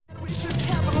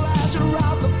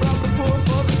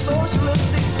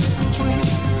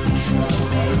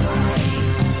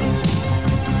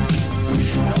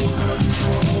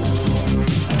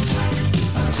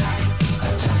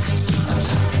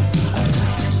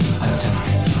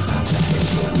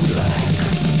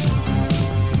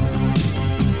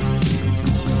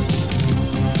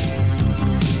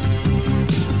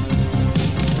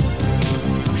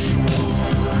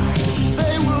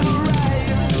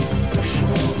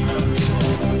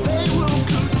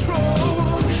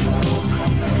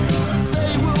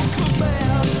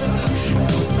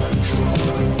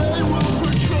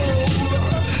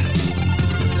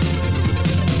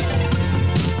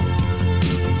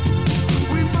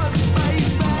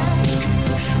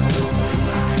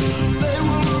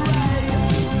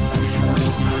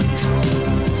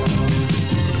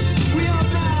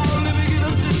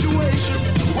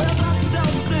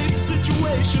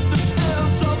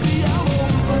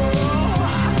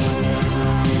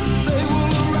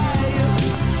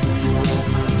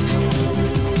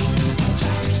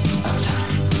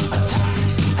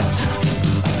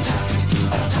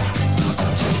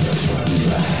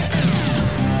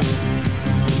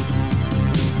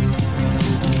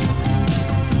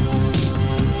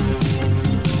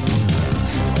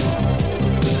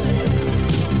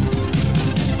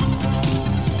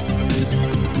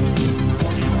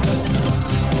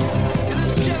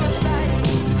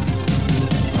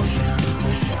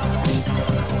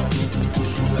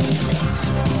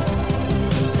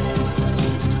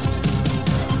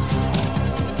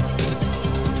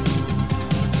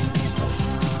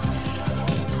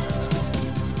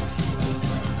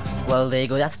Well, there you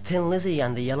go. That's Thin Lizzy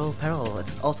and the Yellow Peril.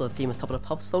 It's also the theme of Top of the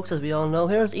Pops, folks, as we all know.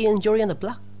 Here's Ian Jury and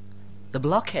the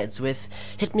Blockheads with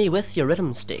Hit Me With Your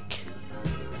Rhythm Stick.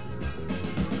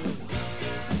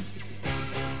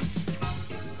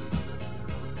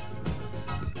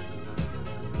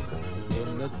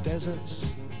 In the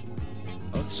deserts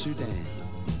of Sudan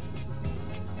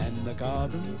and the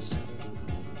gardens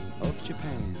of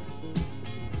Japan,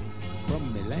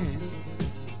 from Milan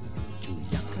to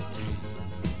Yucatan,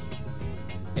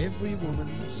 every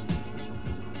woman's,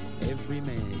 every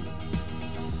man.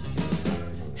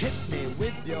 Hit me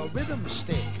with your rhythm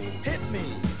stick, hit me,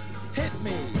 hit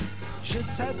me. Je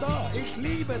t'adore, ich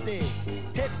liebe dich.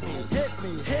 Hit me, hit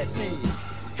me, hit me.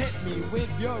 Hit me with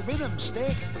your rhythm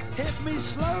stick. Hit me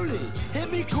slowly,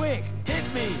 hit me quick. Hit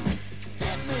me,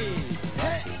 hit me,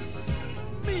 hit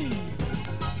me.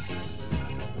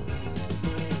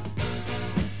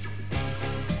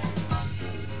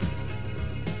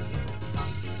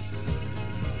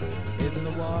 In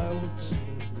the wilds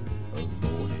of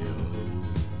Borneo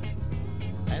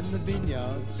and the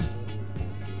vineyards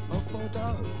of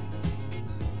Bordeaux,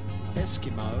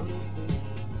 Eskimo,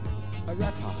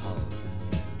 Arapaho,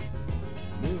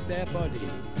 move their body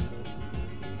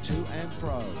to and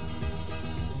fro.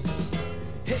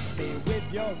 Hit me with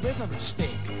your rhythm stick.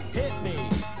 Hit me,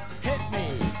 hit me.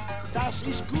 Das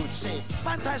ist gut, say,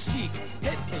 fantastic.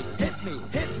 Hit me, hit me,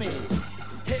 hit me.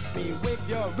 Hit me with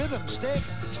your rhythm stick.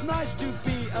 It's nice to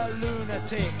be a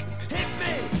lunatic. Hit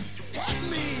me, hit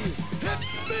me, hit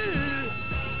me.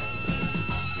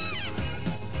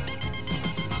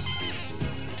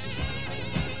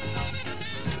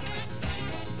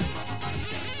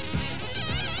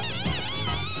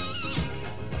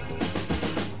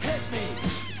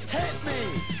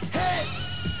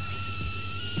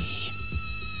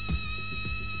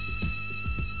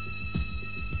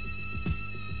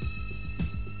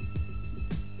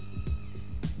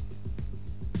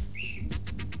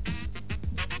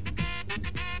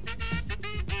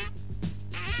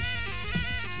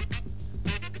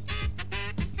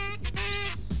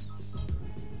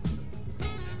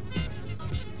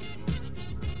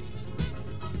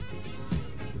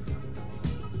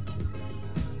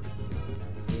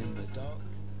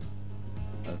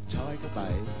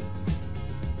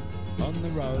 On the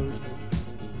road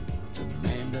to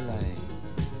Mandalay,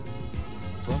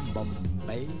 from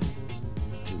Bombay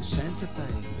to Santa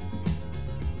Fe,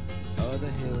 o'er the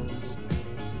hills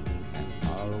and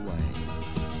far away.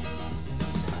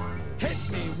 Hit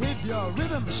me with your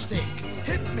rhythm stick.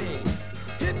 Hit me,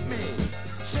 hit me.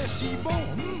 C'est si bon,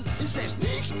 c'est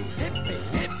nicht. Hit me,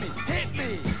 hit me, hit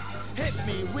me. Hit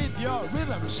me with your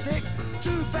rhythm stick.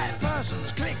 Two fat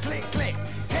persons, click, click, click.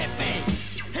 Hit me,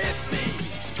 hit me,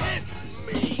 hit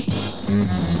me.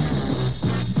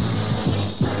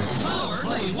 Power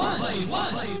play one, play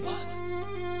one, play one.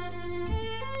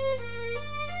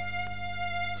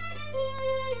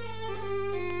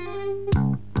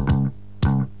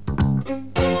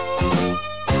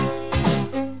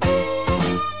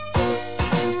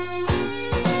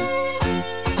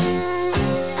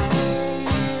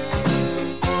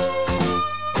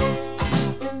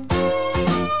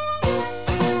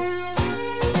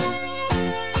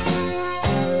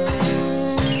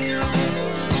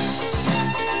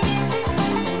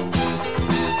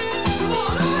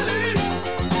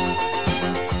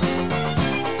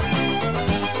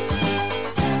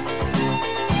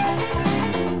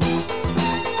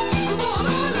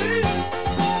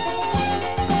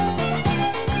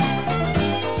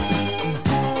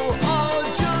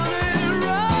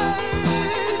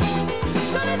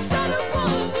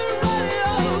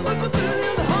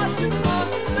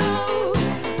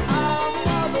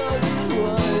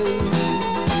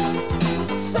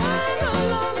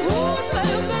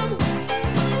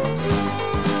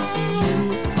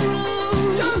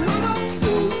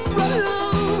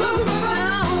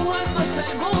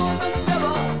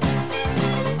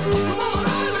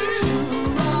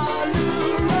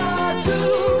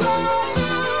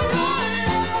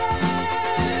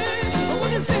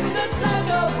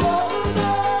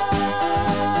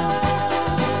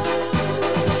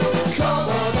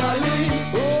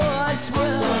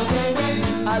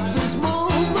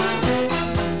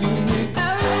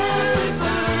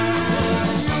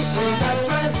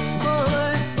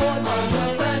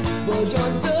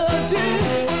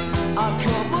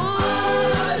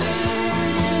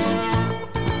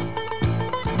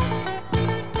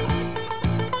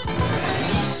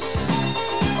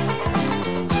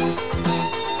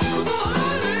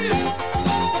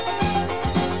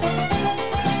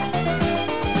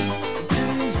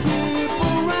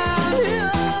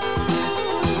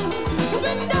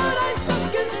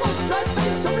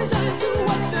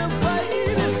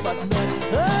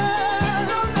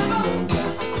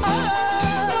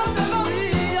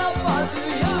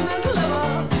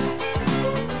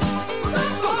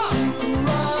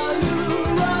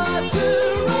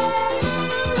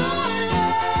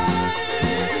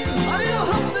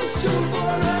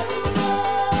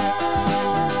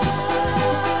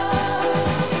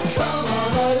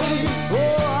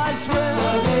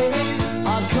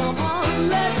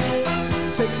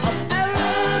 says of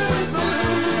every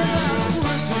balloon that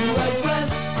would you address?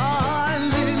 I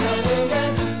leave nothing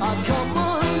less. Come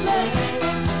on, let's.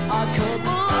 Come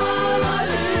on, I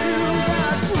leave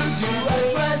that would you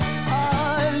address?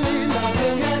 I leave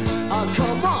nothing less.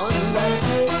 Come on, let's.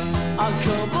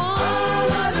 Come on,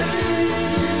 I leave.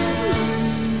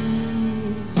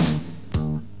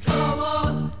 Come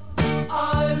on, I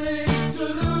leave to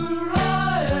the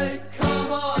right.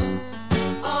 Come on,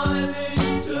 I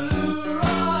leave to the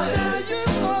right. Now you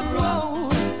are wrong.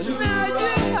 Now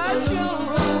you have shown.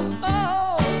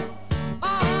 Oh, I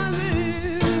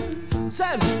leave.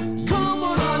 Sam, come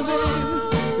on, I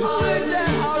leave. It's great that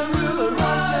I really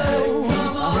know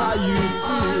how you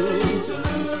feel.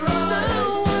 Now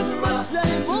I must say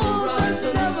more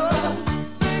than ever.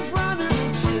 Things round here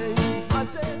will change. I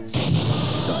said.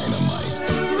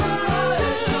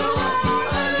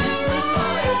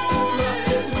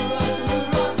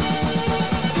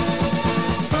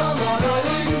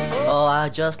 Oh, I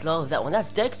just love that one.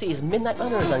 That's Dexy's Midnight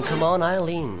Runners and Come On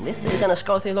Eileen. This is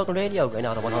Enniscorthy Local Radio, going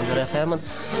out at 100 FM and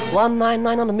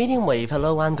 199 on the medium wave.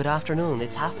 Hello and good afternoon.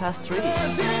 It's 3:30.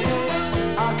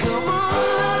 Come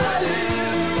on,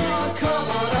 Eileen. Come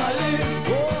on, Eileen.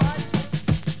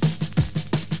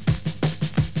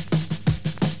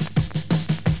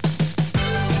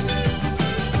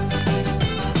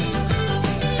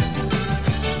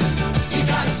 You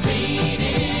gotta speed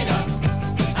it up,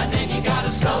 and then you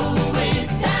gotta slow it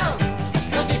down.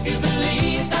 'Cause if you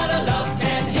believe that a love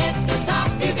can hit the top,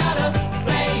 you gotta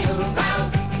play around.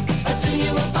 And soon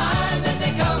you will find that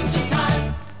there comes a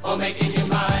time for making your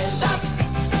mind up.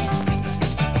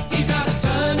 You gotta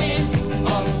turn it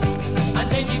on, and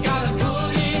then you gotta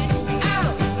put it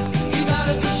out. You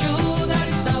gotta be sure that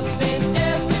it's something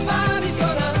everybody's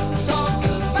gonna talk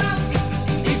about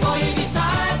before you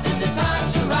decide that the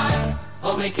time's right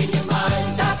for making your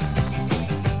mind up.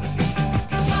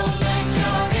 Don't let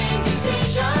your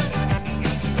indecision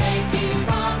take you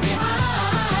from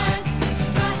behind.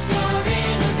 Trust your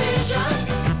inner vision.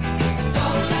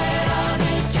 Don't let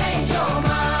others change your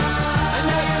mind. And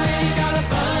now you really gotta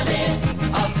burn it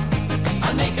up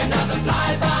and make another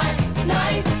fly-by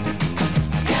night.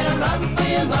 Get a run for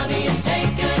your money and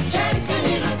take a chance and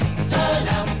it'll turn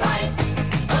out right.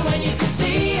 And when you can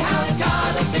see how it's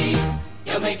gotta be,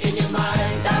 you're making your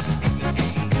mind up.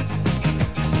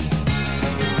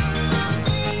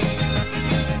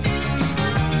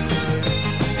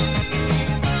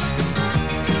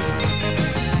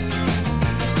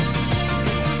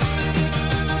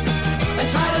 And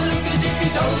try to look as if you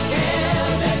don't care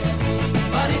less.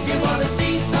 But if you wanna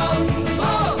see some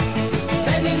more,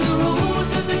 bending the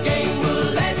rules of the game will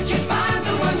let you find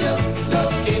the one you're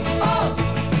looking for.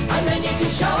 And then you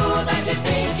can show that you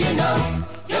think you know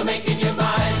you're making your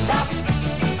mind up.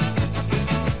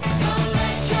 Don't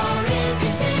let your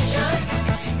indecision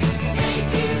take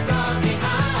you from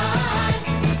behind.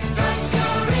 Trust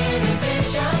your inner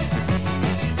vision.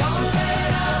 Don't let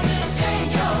others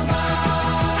change your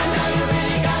mind. And now you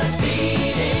really gotta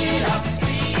speed it up,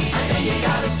 and then you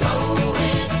gotta slow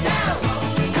it down.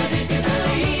 'Cause if you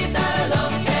believe that a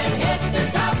love can hit the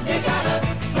top, you gotta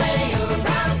play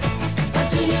around. And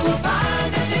soon you will find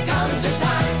that there comes a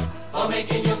time for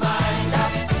making your mind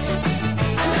up.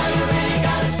 And now you really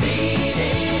gotta speed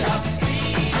it up,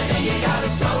 and then you gotta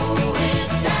slow it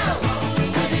down.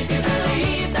 'Cause if you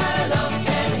believe that a love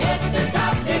can hit the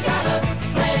top, you gotta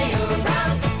play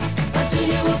around. And soon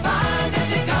you will find that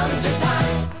there comes a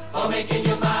time for making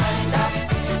your mind up,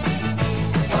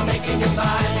 for making your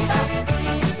mind up.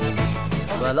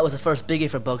 Well, that was the first biggie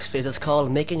for Bugs Fizz. It's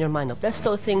called Making Your Mind Up. Let's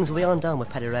slow things way on down with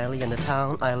Paddy Riley and the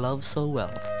town I love so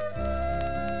well.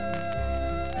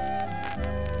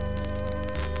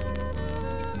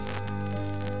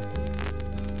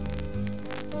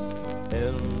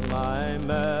 In my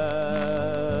memory,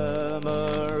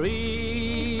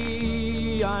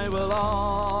 I will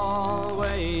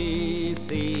always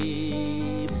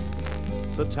see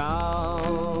the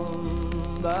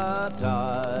town that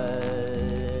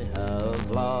I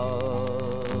have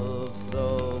loved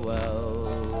so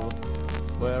well,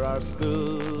 where our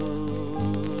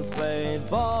schools played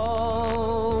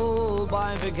ball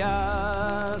by the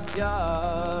gas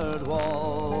yard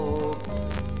wall,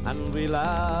 and we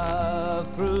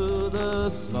laughed through the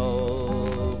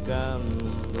smoke and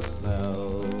the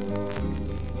smell.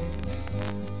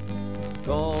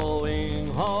 Going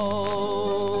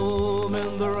home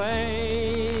in the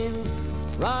rain,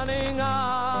 running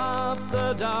up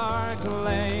the dark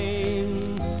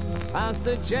lane, past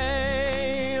the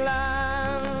jail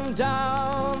and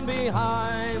down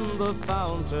behind the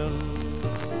fountain.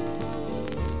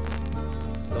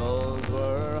 Those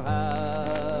were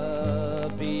happy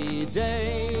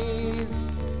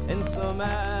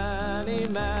many,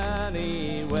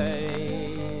 many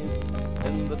ways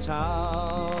in the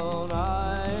town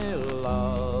I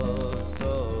loved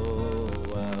so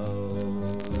well.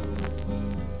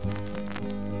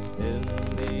 In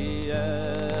the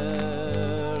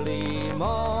early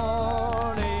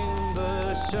morning,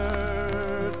 the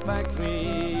shirt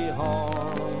factory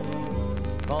horn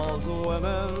calls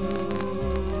women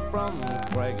from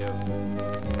Craigan,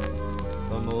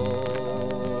 the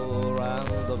moor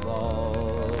and the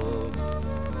bog,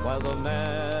 while the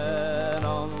men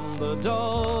on the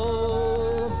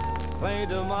dole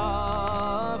played a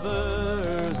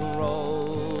marvel's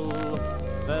role,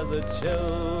 fed the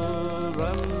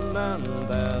children and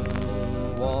then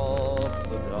walked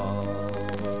the dog.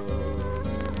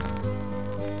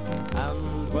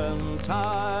 And when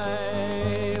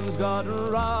times got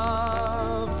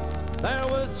rough, there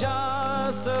was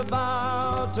just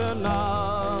about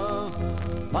enough,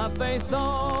 but they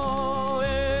saw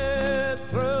it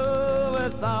through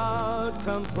without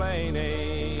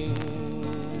complaining.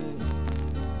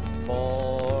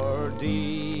 For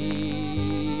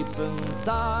deep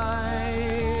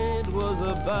inside was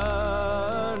a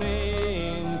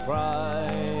burning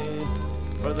pride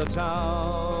for the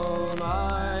town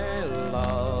I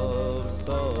love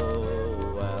so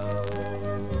well.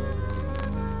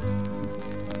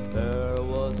 There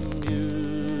was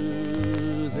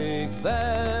music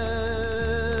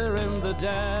there in the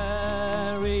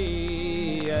dairy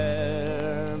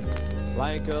air,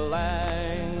 like a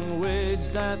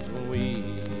language that we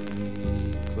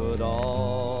could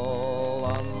all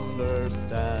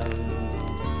understand.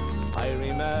 I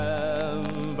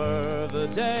remember the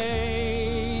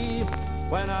day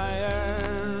when I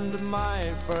earned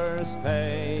my first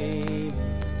pay,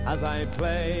 as I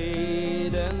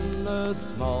played in a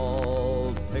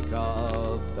small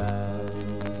pickup band.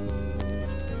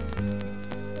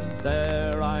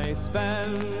 There I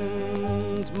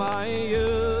spent my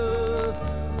youth,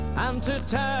 and to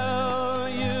tell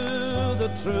you the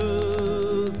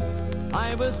truth,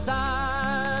 I was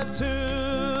sad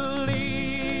to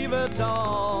leave it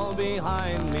all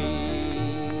behind me,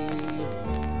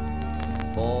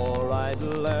 for I'd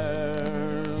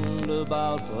learned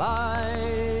about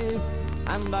life,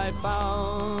 and I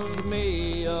found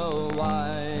me a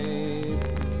wife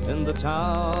in the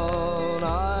town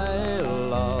I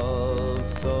loved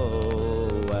so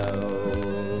well.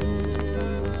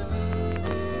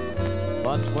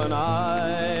 But when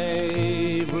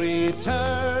I've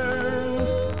returned,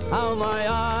 how my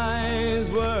eyes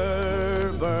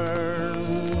were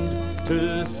burned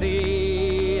to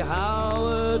see how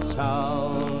a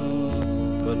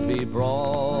town could be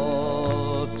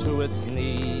brought to its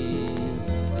knees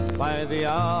by the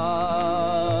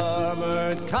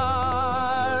armored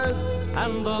cars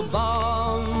and the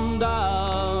bombed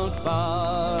out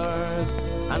bars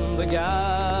and the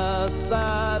gas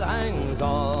that hangs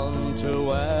on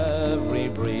to every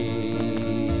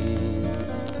breeze.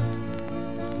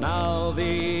 Now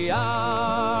the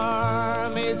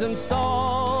army's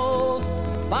installed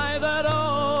by that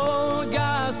old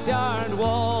gas yard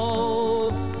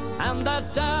wall, and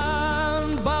that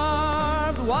damned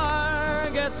barbed wire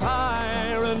gets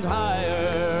higher and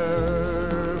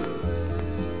higher.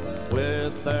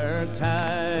 With their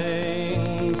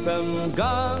tanks and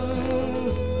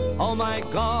guns, oh my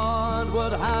God,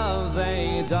 what have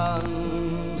they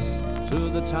done to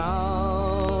the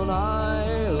town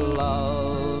I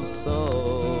love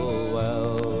so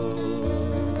well?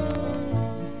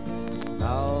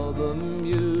 Now the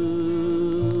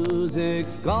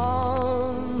music's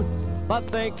gone, but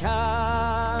they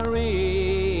carry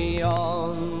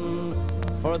on,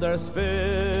 for their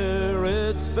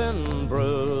spirit's been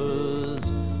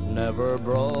bruised, never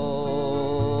broken.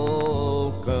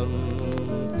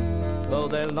 Though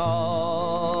they'll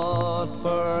not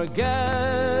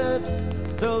forget,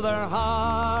 still their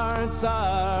hearts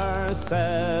are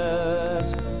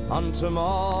set on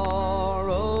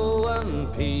tomorrow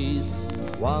and peace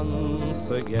once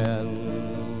again.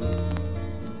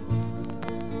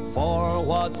 For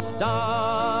what's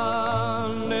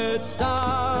done, it's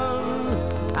done,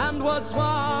 and what's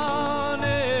won,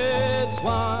 it's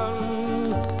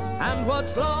won, and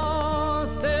what's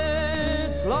lost,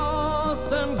 it's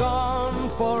lost and gone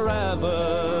forever.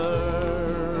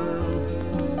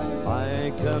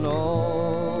 I can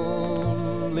only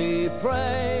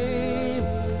pray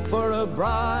for a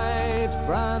bright,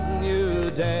 brand new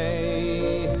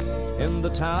day in the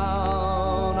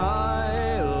town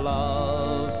I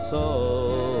love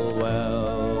so well.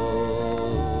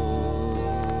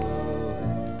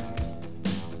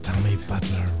 Tommy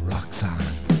Butler rocks on.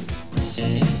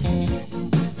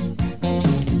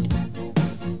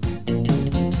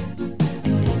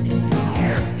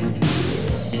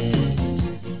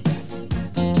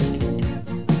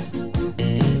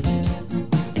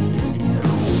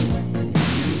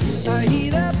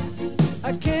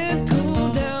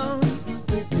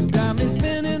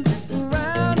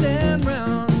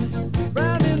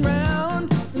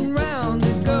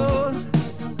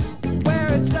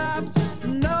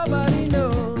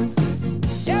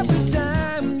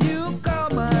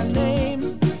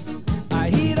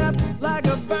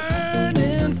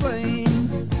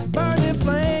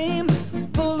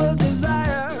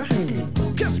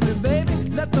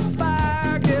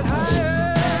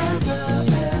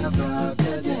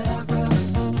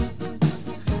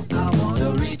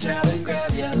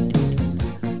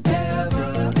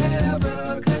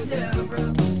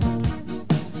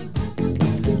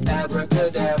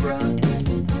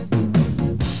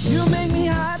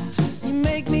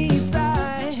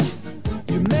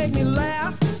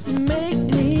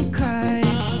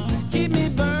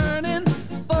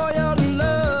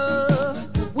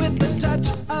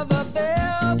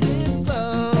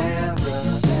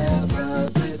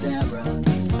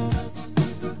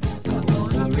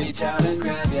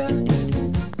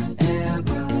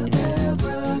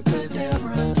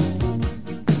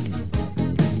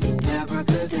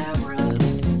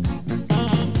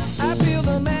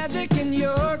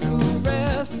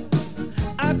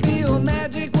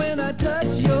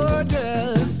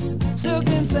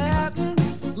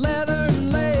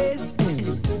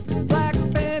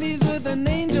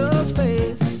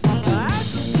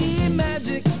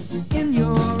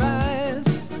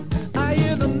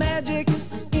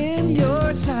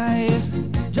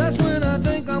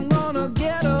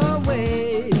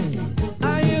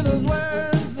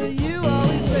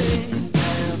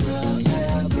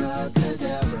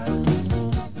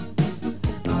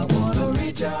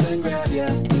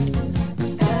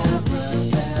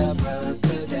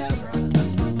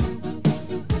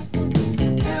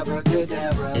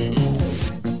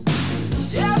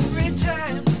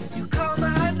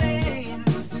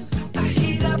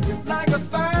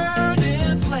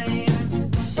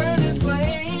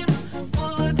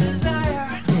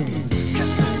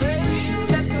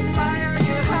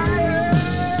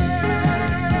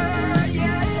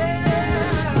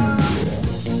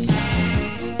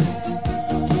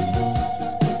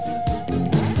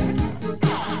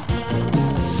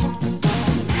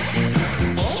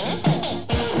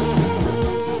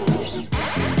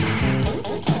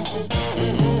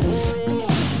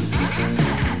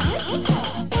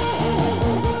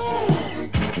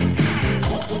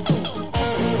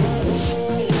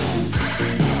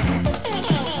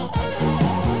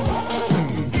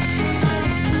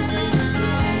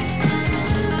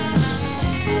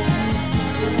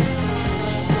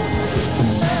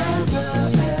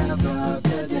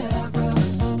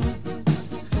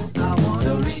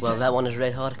 that one is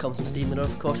red hot. It comes from Steve Miller,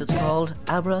 of course. It's called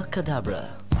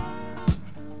Abracadabra.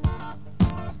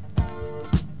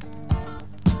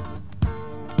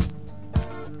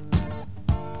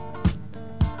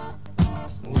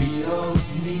 We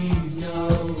don't need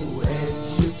no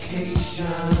education.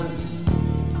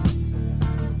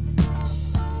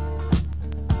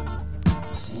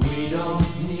 We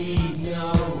don't need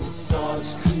no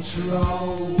thought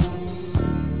control.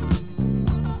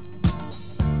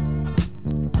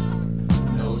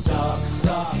 No dark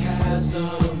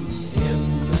sarcasm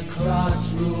in the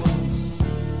classroom.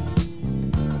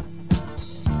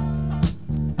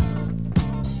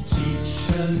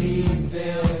 Teacher, leave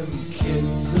them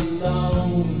kids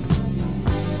alone.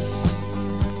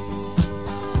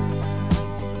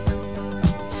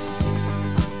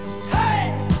 Hey,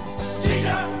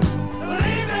 teacher,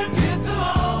 leave them kids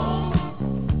alone.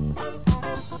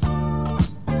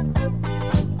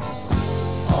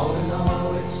 All in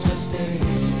all, it's just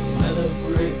another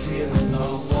brick in the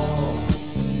wall.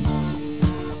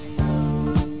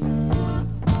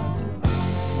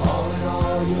 All in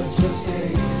all, you're just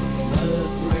another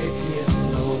brick in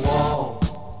the wall.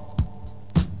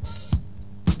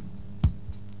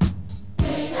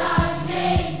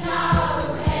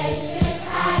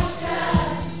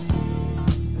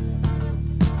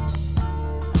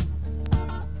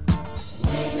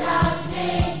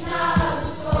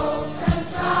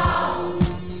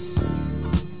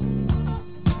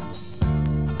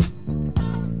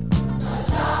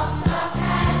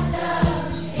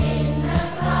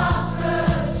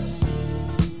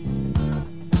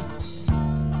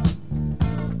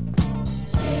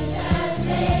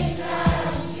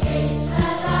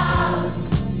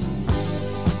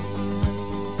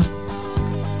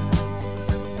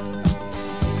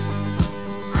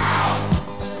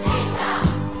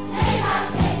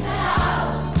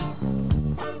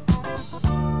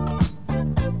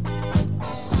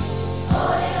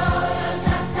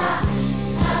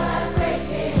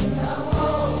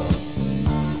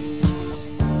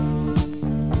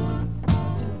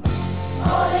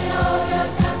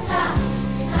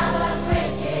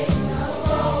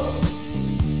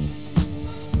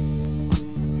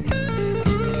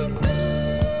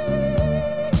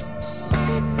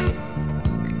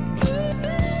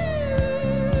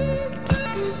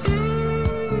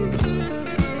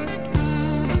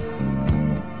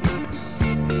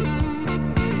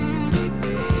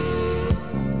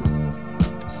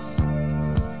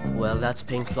 Well, that's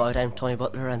Pink Floyd. I'm Tony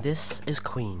Butler, and this is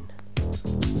Queen.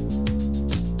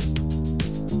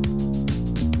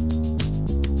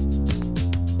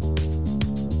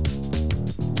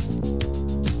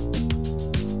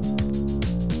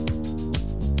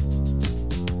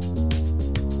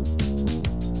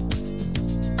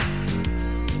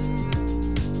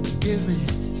 Give me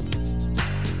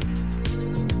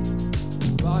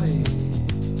body.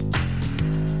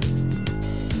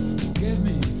 Give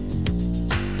me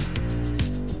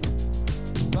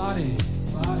body.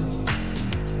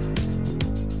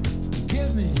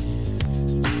 Give me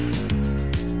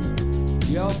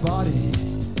your body.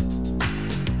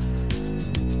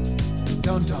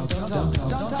 Don't talk, don't talk, don't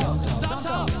talk, don't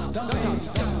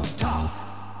talk, don't talk.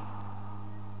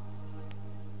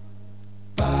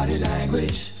 Body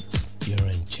language. You're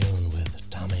in tune with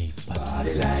Tommy Butler.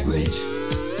 Body language.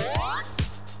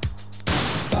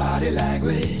 Body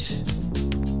language.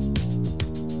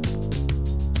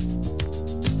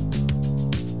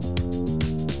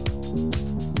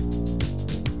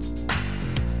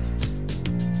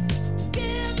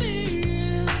 Give me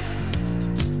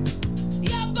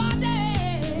your body.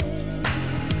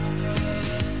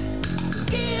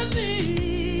 Give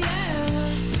me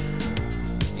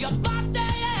your body.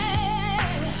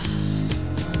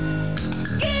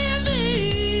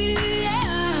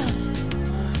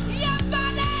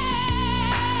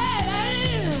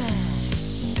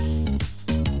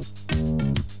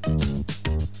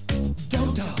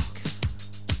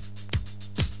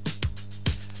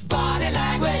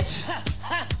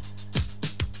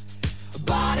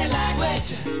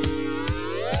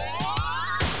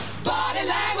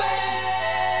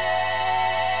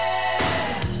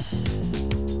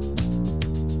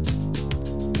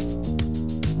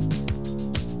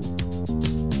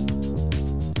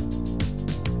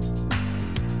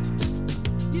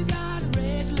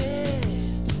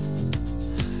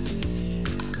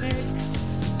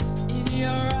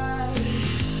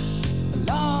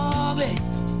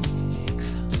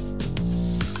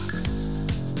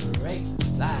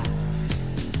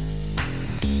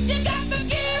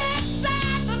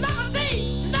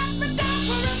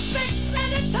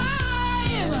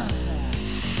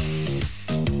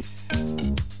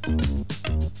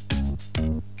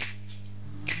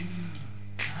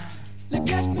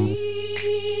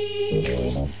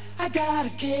 got a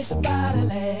case of body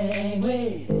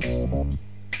language.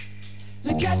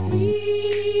 Look at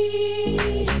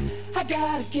me, I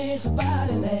got a case of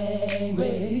body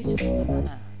language.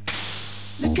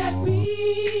 Look at me,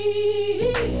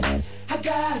 I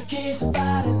got a case of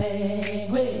body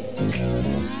language.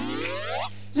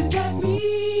 Look at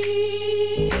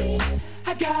me,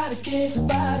 I got a case of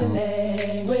body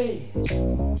language.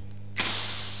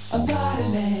 A body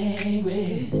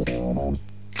language.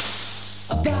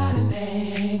 A body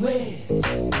language.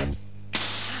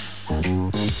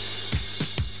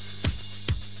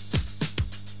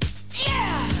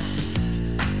 Yeah!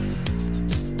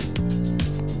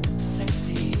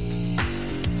 Sexy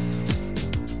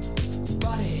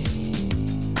body.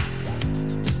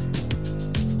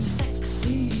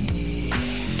 Sexy.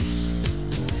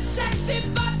 Sexy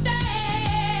body.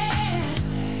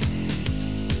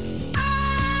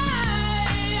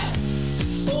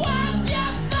 I want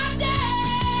your body.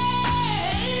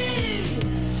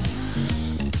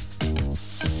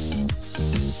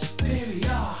 Baby,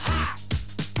 you're hot.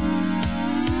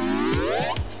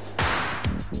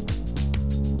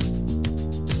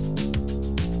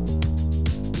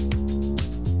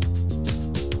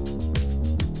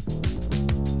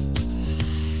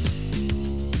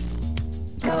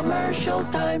 Commercial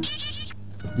time.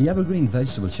 The Evergreen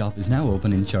Vegetable Shop is now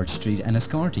open in Church Street,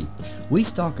 Enniscorthy. We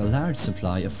stock a large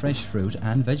supply of fresh fruit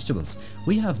and vegetables.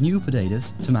 We have new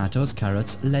potatoes, tomatoes,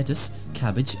 carrots, lettuce,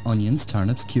 cabbage, onions,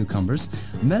 turnips, cucumbers,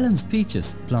 melons,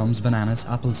 peaches, plums, bananas,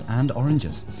 apples and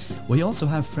oranges. We also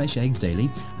have fresh eggs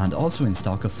daily and also in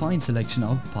stock a fine selection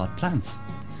of pot plants.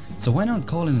 So why not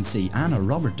call in and see Anne or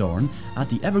Robert Dorn at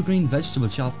the Evergreen Vegetable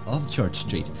Shop of Church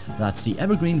Street. That's the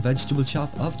Evergreen Vegetable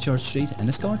Shop of Church Street,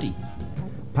 Enniscorthy.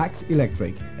 Pact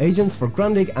Electric, agents for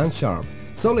Grundig and Sharp,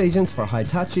 sole agents for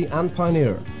Hitachi and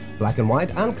Pioneer. Black and white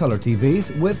and colour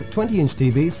TVs with 20-inch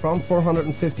TVs from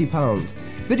 £450.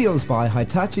 Videos by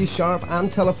Hitachi, Sharp and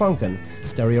Telefunken.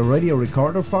 Stereo radio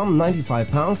recorder from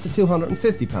 £95 to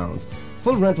 £250.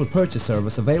 Full rental purchase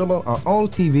service available on all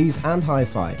TVs and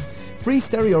hi-fi. Free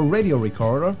stereo radio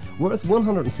recorder worth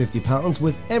 £150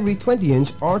 with every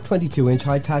 20-inch or 22-inch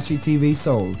Hitachi TV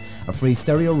sold. A free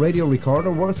stereo radio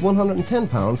recorder worth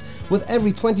 £110 with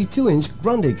every 22-inch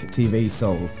Grundig TV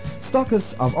sold.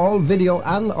 Stockists of all video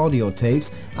and audio tapes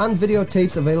and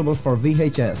videotapes available for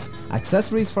VHS.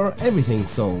 Accessories for everything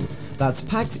sold. That's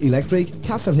Pact Electric,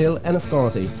 Castle Hill,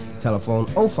 Enniscorthy. Telephone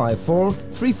 054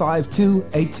 352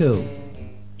 82.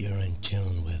 You're in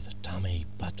tune with Tommy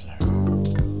Butler.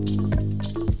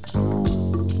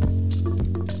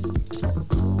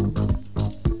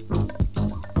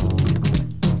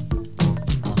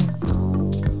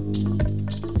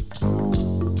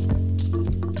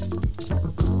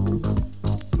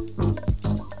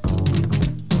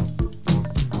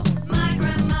 My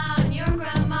grandma and your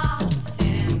grandma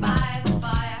sitting by the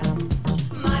fire.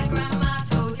 My grandma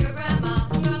told your grandma,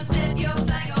 gonna set your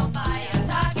flag on fire.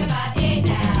 Talk about it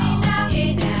now.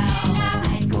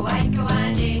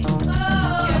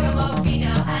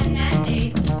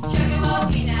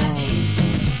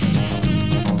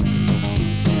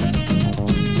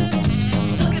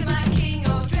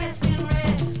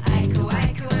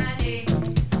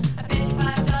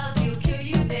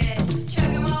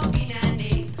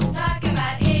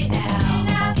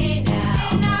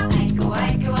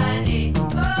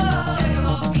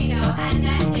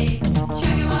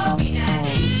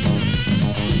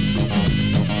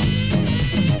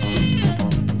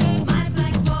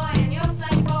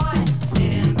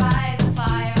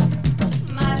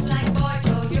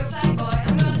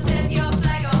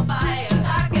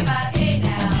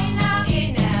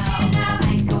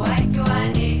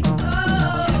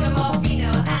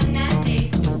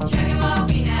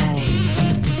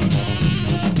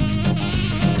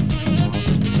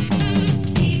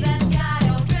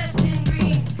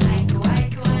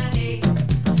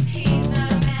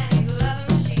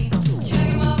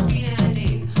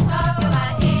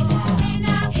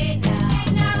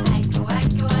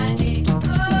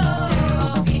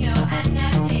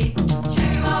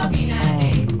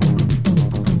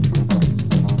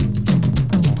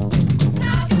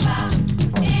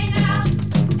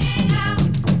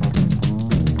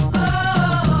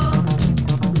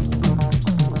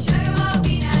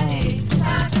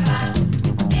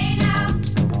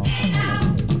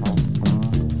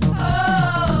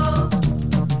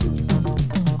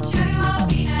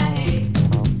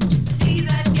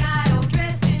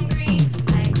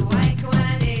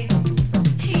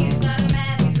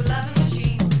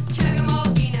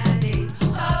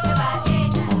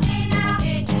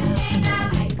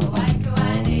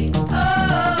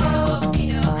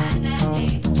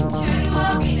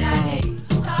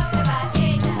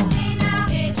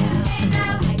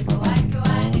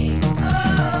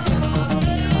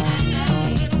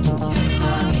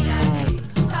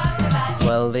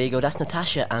 Well, there you go. That's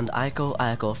Natasha and Aiko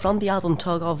Aiko from the album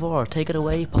Tug of War. Take it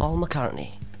away, Paul McCartney.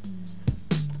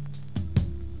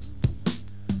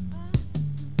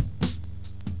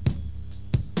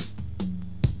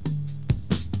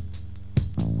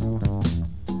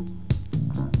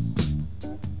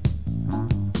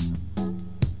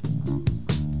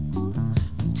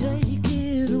 Take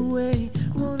it away,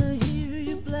 wanna hear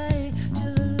you play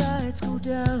till the lights go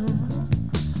down.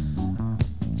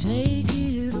 Take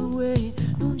it away,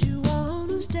 don't you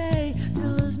wanna stay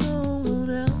till there's no one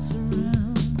else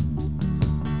around?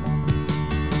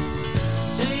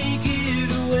 Take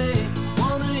it away,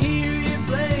 wanna hear you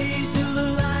play till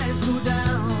the lights go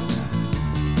down.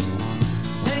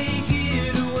 Take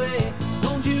it away,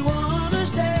 don't you wanna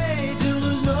stay till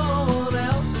there's no one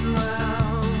else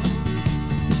around?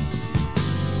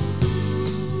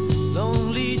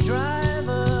 Lonely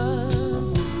driver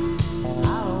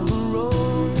out on the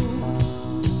road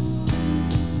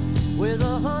with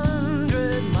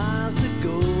 100 miles to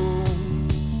go.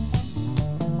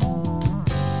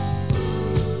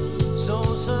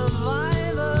 So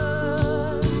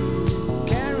survivor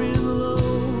carrying the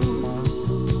load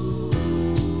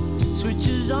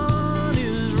switches on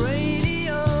his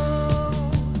radio.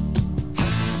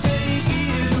 Take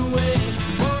it away,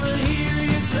 wanna hear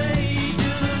you play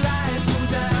till the lights go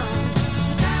down.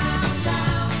 Down,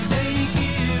 down. Take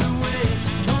it away,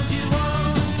 don't you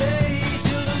wanna stay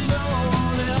till there's no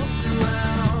one else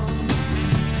around?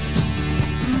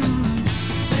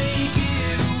 Take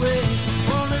it away,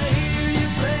 wanna hear you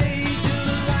play till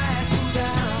the lights go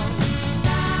down.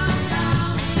 Down, down.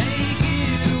 Take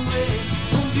it away,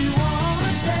 don't you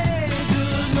wanna stay till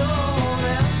there's no one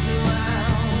else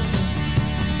around?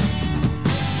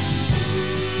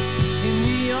 In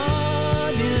the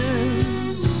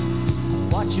audience,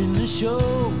 watching the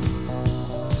show,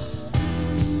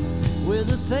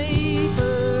 with a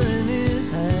paper in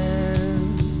his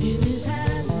hand. In his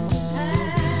hand, his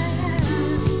hand.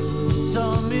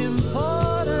 Some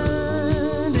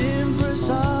important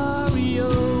impresario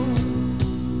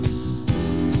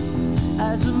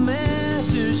has a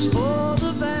message for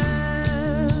the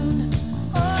band.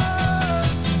 Oh,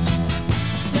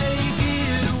 take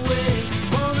it away,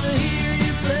 wanna hear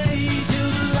you play till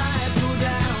the lights go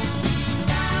down.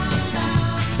 Down,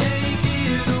 down. Take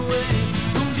it away,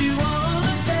 don't you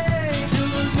wanna stay till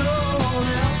there's no one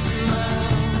else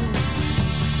around?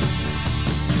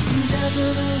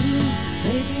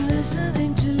 Maybe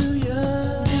listening to you.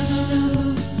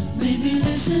 Maybe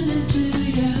listening to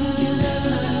you.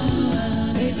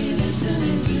 Maybe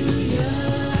listening to you.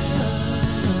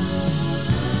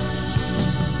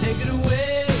 Take it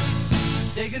away,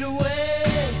 take it away.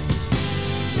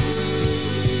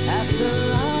 After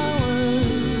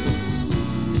hours,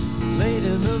 late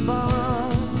in the bar,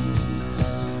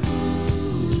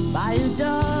 by a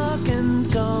dark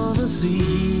and corner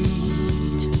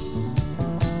seat,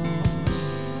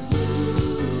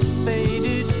 fade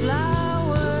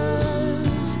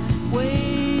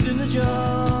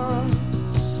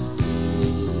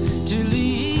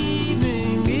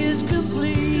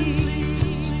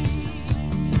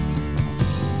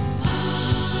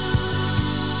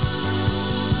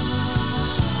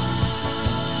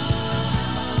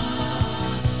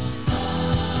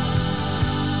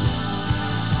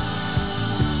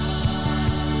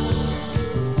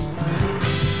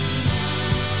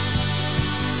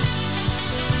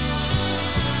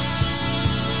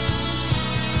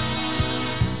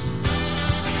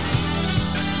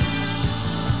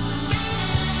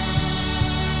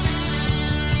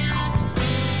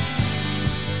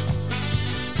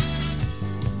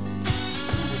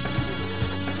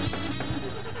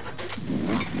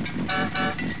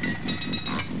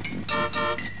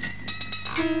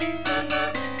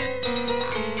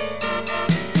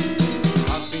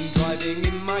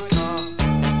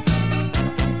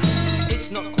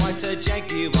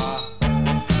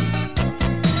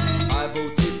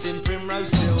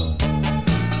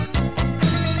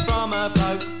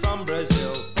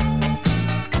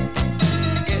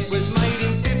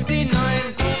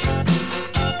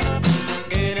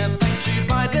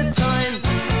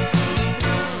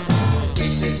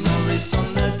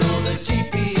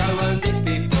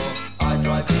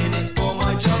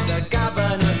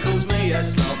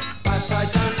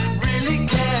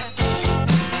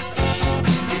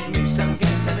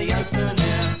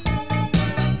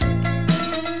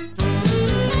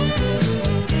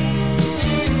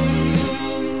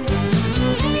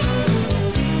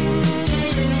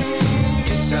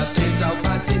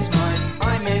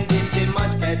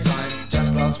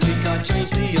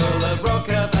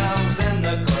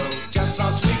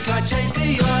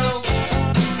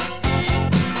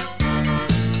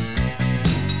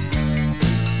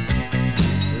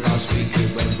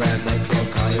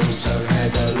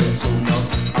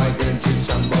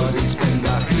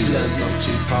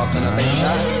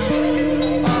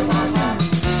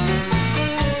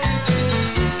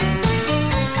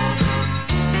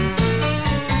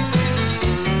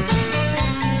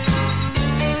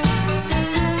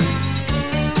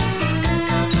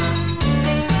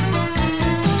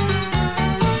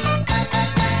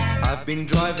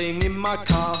my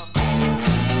car.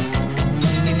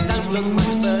 It don't look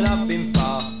much, but I've been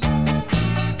far.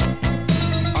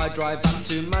 I drive up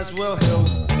to Maswell Hill.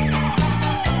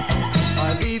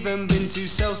 I've even been to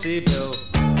Selseyville.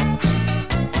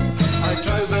 I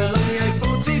drove along the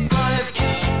A45.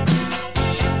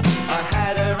 I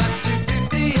had her up to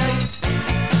 58.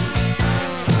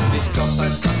 This copper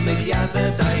stopped me the other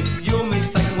day. Your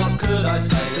mistake, what could I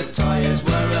say? The tyres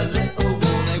were a little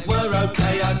worn, they were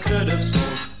okay, I could have sworn.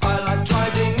 I like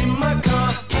driving in my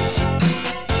car.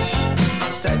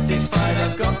 I'm satisfied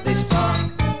I've got this far.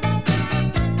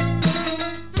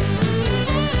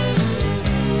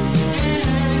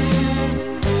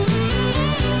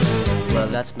 Well,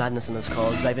 that's madness and it's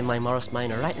called Driving My Morris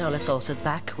Minor. Right now, let's all sit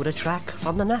back with a track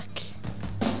from the Knack.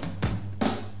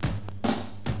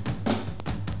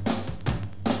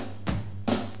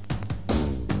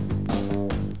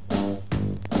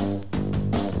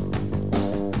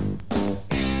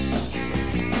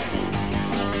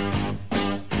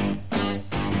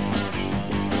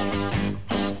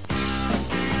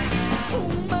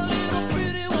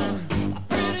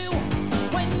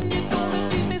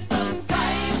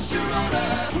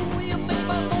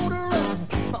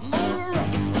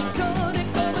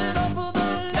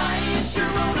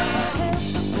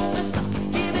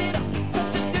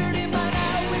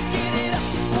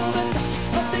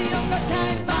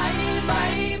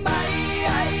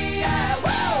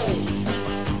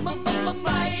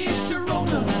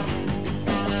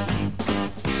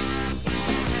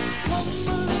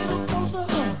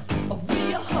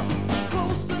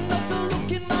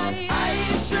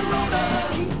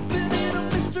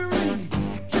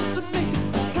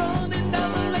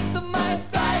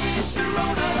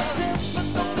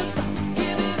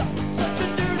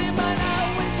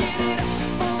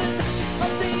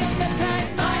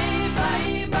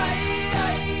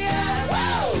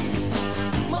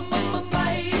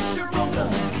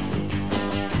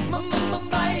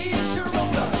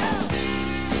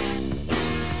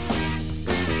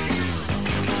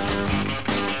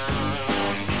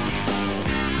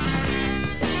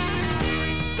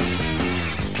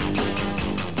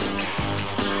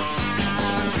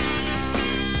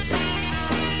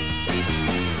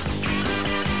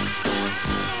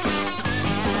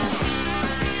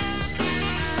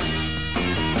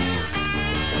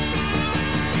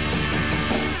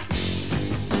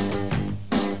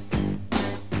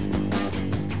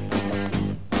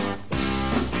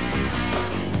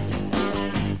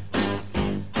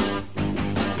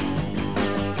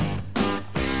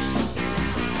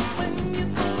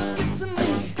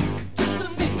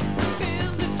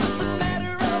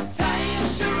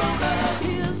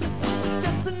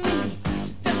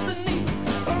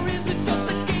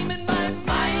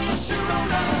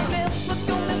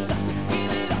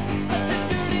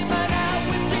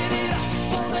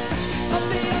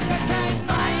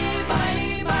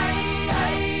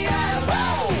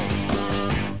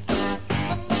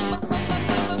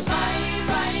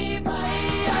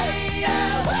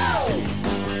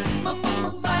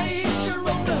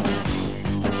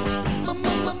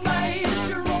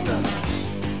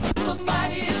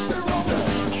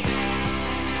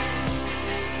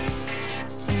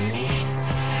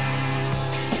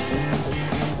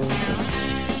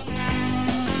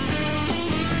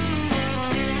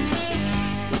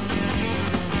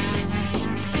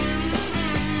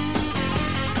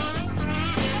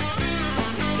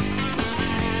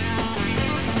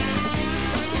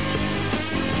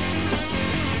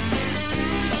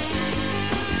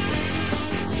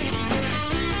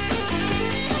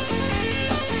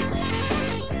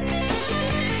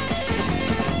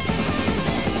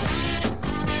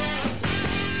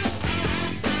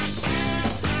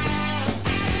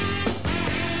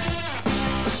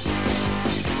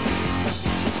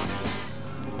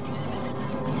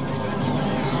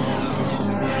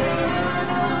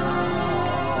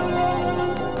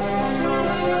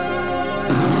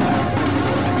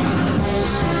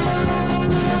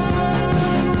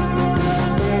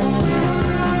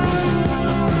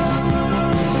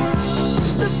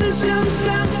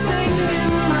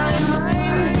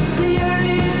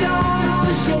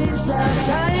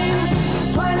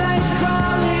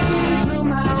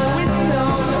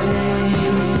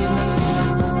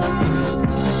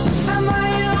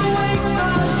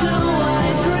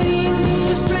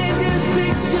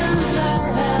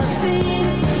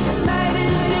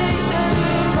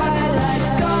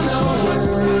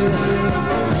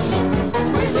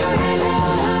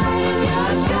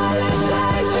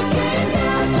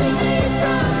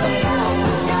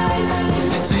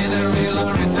 It's either real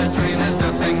or it's a dream. There's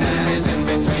nothing that is in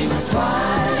between.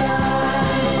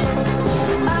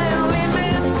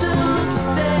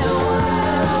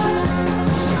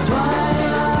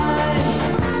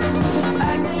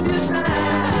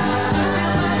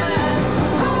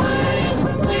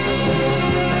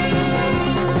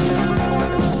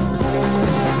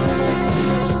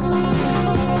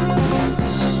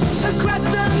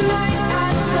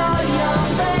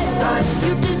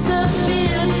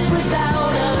 disappeared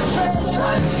without a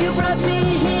trace. You brought me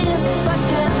here, but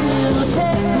can you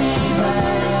take me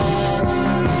back?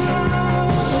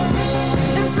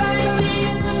 Inside the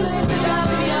image of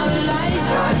your light,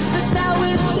 that now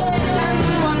is dead and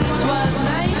once was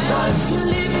night. You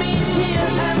leave me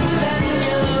here and then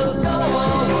you go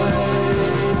away.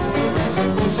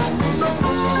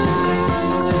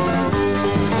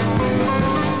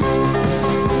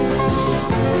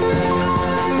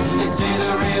 It's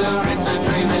either real or it's a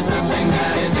dream. There's nothing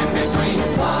that is in between.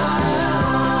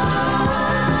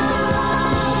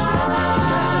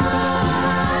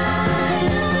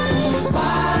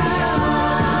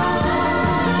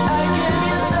 I give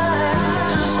you time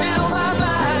to steal my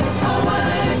mind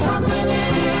away from me.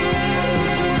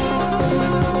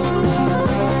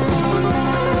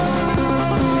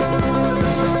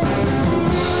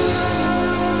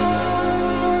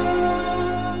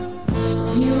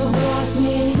 You brought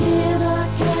me here, but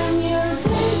can you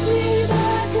take me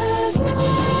back again?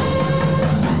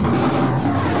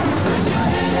 With your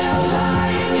head held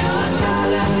high in your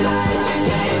scarlet lights, you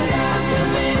came down to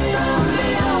me from the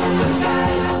open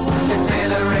skies. It's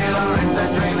either real or it's a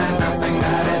dream. There's nothing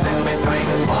that is in between.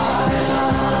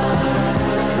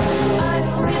 I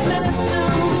meant to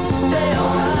stay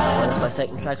on. That's my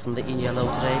second track from the ELO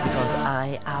today because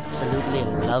I absolutely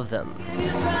love them.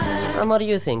 And what do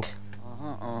you think?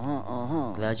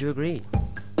 Glad you agree.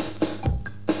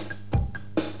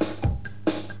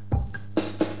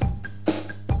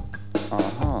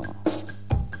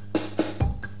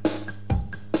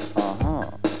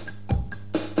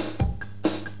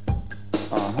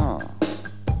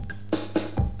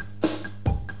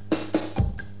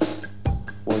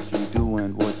 What you do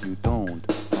and what you don't,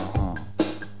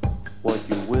 what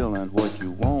you will and what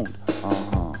you won't,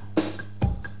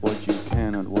 what you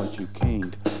can and what you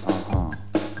can't,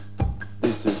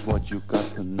 this is what you got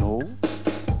to know.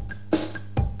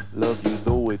 Love you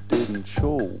though it didn't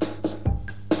show.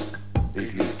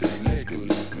 Ich lieb dich nicht, du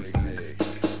liebst mich nicht.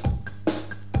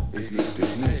 Ich lieb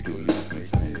dich nicht, du liebst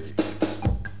mich nicht.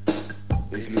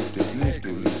 Ich lieb dich nicht,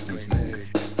 du liebst mich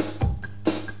nicht.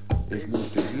 Ich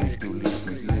lieb dich nicht, du liebst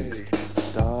mich nicht.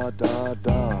 Da, da,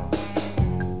 da.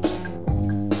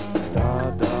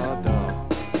 Da, da, da.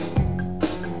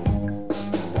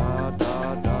 Da,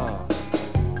 da, da.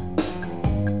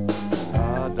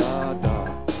 Da, da, da.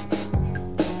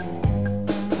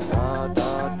 Da,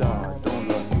 da, da. Don't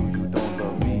love you, you don't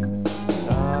love me.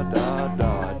 Da, da,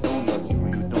 da. Don't love you,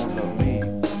 you don't love me.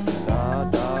 Da,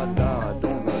 da, da.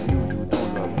 Don't love you, you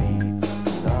don't love me.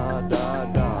 Da, da,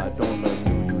 da. Don't love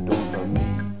you, you don't love me.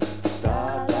 Da,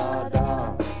 da, da.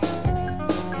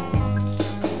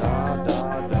 Da, da,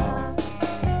 da.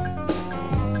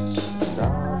 Da,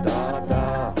 da, da.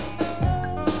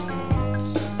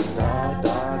 Da,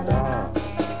 da, da.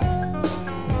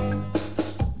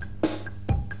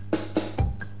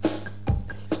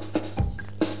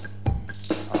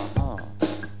 Uh-huh.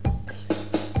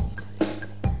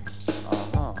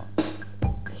 Uh-huh.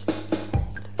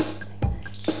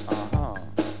 Uh-huh.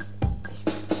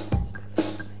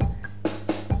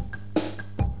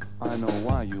 I know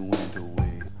why you went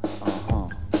away. Uh-huh.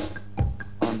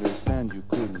 Understand you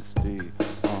couldn't stay.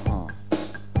 Uh-huh.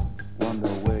 Wonder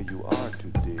where you are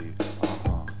today.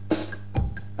 Uh-huh.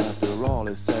 After all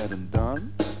is said and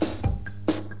done,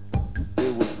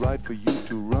 it was right for you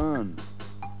to run.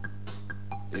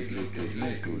 Ich lieb dich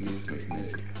nicht, du liebst mich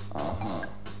nicht. Aha.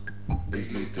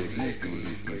 Ich lieb dich nicht, du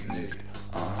liebst mich nicht.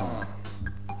 Aha.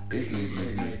 Ich lieb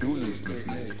mich nicht, du liebst mich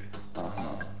nicht.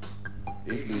 Aha.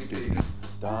 Ich lieb dich nicht.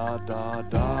 Da, da,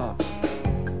 da.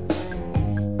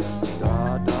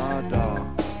 Da, da, da.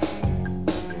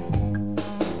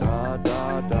 Da,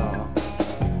 da, da.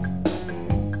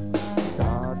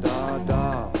 Da, da,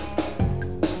 da.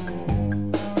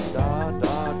 Da,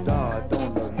 da, da.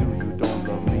 Don't love you, you don't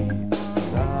love me.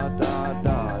 Da, da,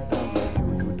 da. Don't love you,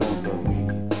 you don't love me.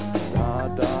 Da,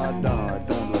 da, da.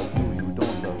 Don't love you, you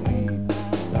don't love me.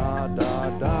 Da, da,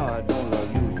 da. Don't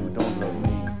love you, you don't love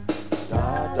me. Da,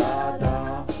 da, da.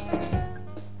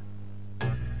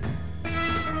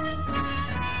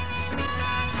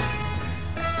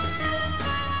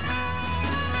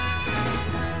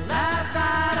 Last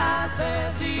night I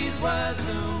said these words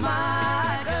to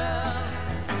my girl.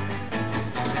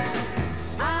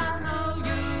 I know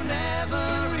you never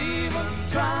even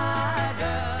tried,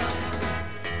 girl.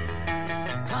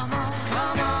 Come on,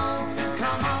 come on,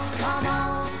 come on, come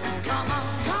on, come on,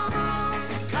 come on,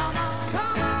 come on,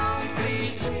 come on,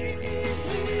 please,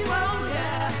 oh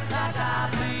yeah, like I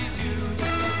please you.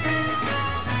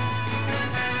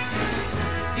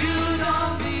 You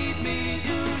don't need me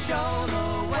to show the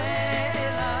way,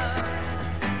 love.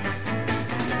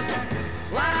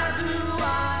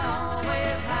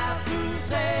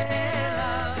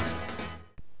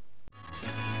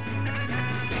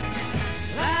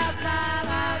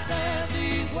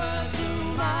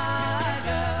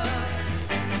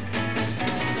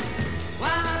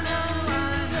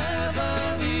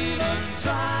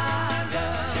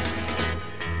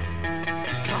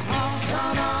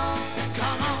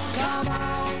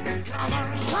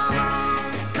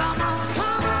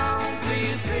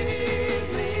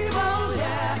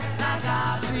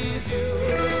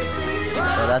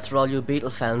 that's for all you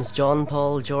Beatle fans, John,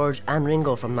 Paul, George and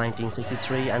Ringo from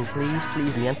 1963, and Please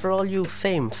Please Me, and for all you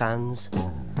Fame fans.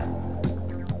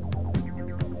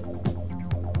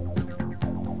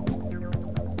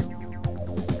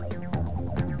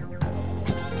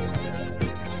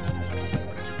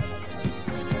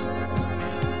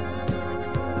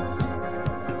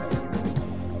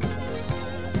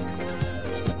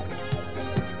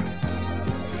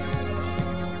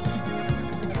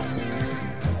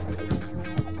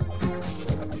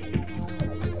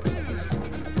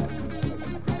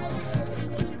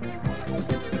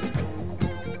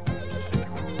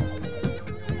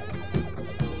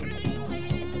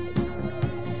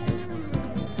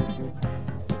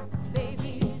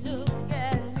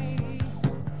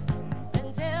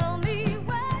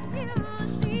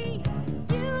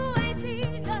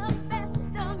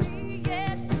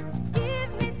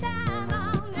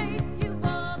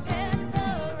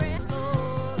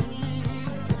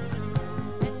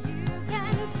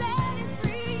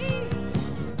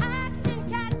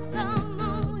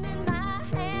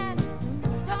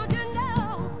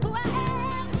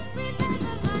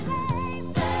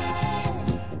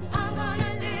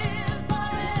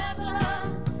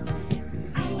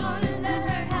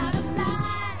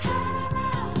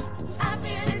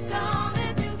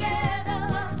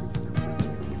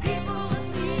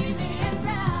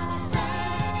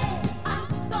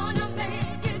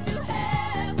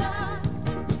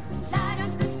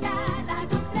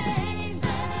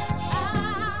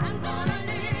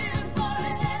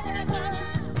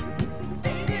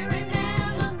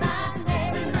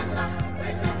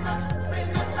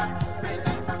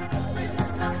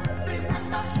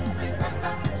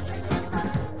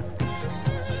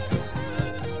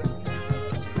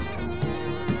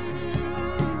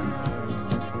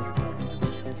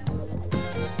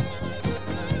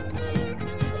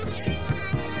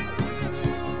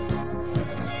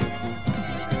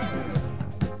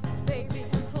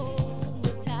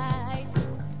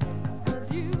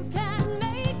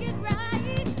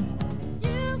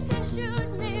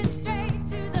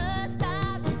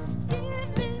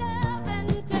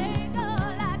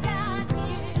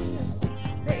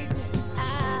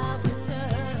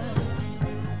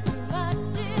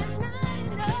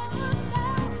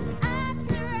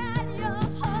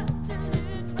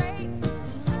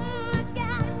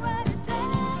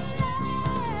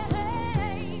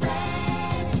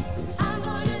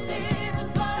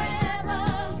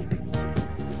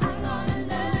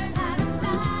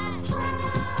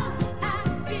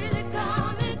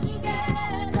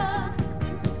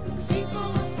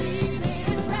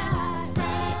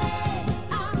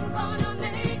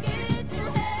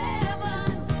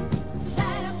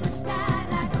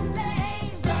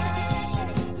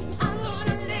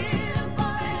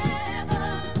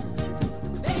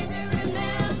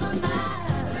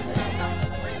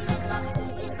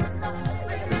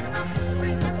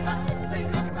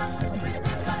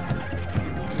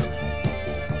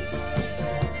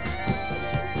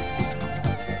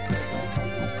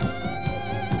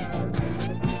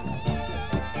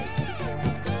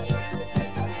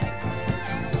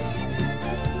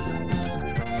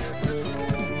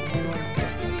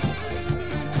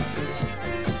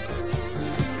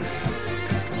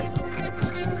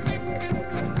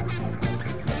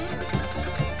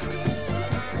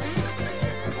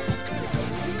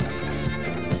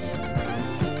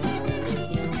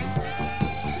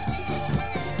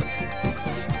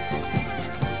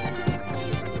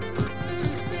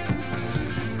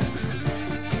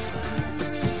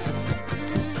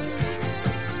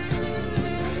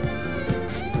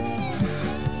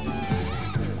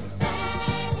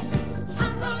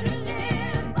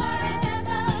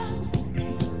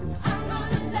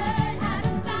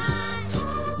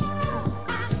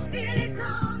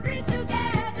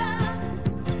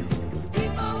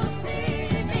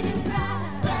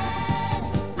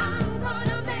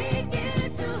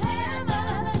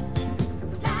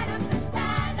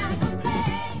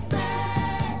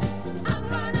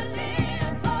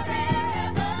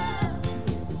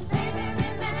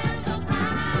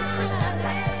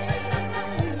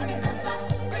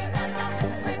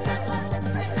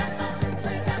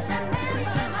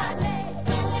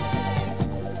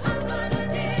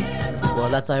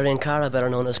 Well, that's Irene Cara, better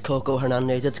known as Coco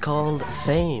Hernandez. It's called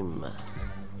Fame.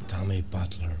 Tommy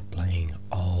Butler playing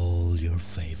all your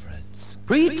favorites.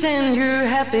 Pretend you're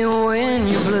happy when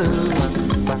you're blue.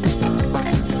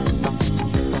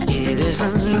 It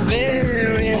isn't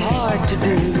very hard to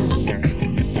do.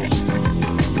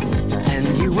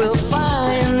 And you will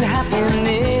find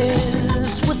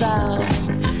happiness without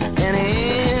an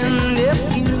end if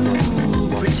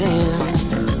you pretend.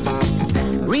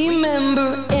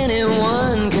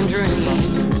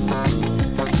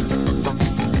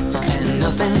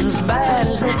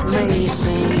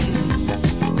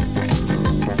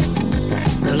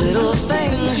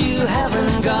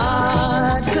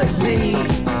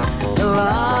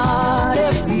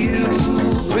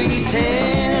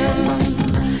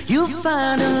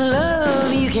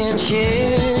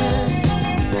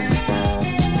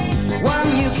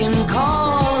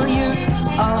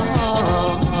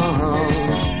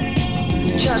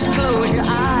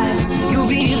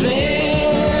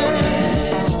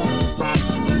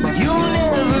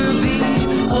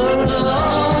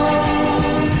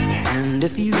 And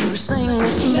if you sing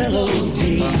this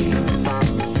melody,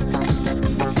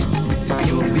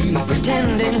 you'll be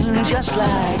pretending just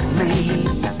like me.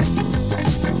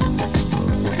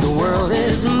 The world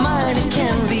is mine, it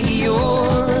can be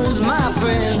yours, my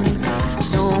friend.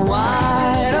 So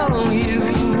why don't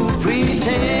you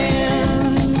pretend?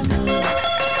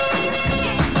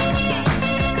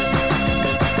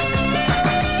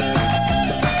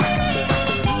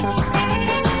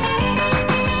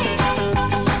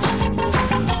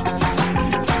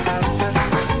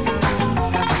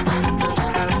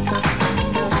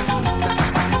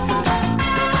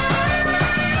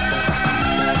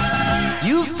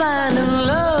 Find a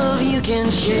love you can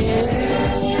share,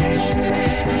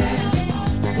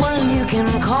 one you can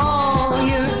call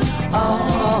your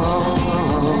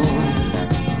own.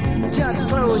 Just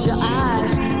close your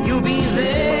eyes, you'll be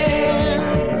there.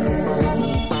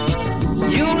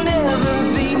 You'll never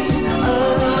be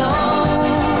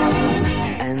alone.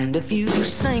 And if you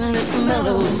sing this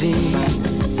melody,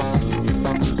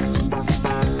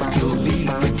 you'll be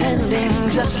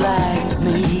pretending just like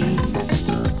me.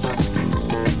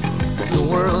 The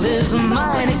world is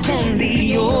mine, it can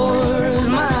be yours,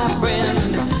 my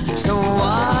friend. So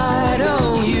why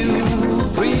don't you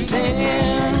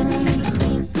pretend?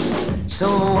 So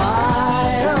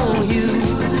why don't you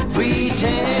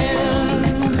pretend?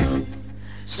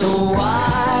 So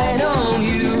why don't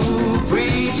you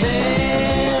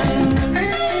pretend?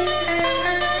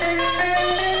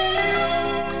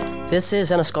 This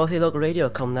is Enniscorthy Local Radio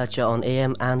coming at you on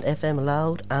AM and FM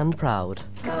loud and proud.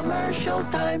 Commercial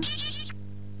time.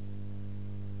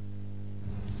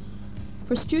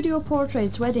 For studio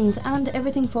portraits, weddings and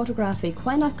everything photographic,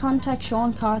 why not contact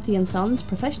Sean Carthy and Sons,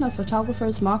 professional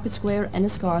photographers, Market Square,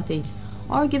 Enniscorthy,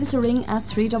 or give us a ring at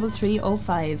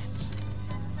 33305.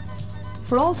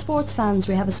 For all sports fans,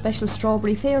 we have a special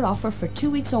Strawberry Fair offer for 2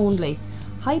 weeks only.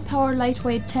 High power,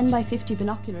 lightweight 10x50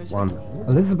 binoculars. 1.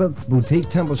 Elizabeth's Boutique,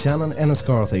 Temple Shannon,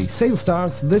 Enniscorthy. Sale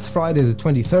starts this Friday the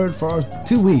 23rd for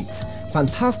 2 weeks.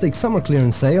 Fantastic summer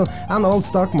clearance sale, and all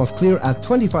stock must clear at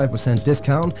 25%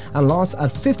 discount and lots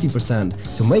at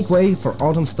 50% to make way for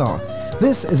autumn stock.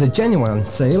 This is a genuine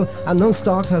sale and no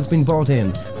stock has been bought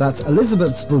in. That's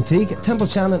Elizabeth's Boutique, Temple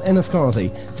Shannon,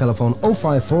 Enniscorthy. Telephone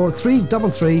 054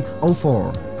 333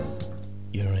 04.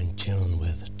 You're in tune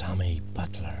with Tommy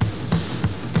Butler.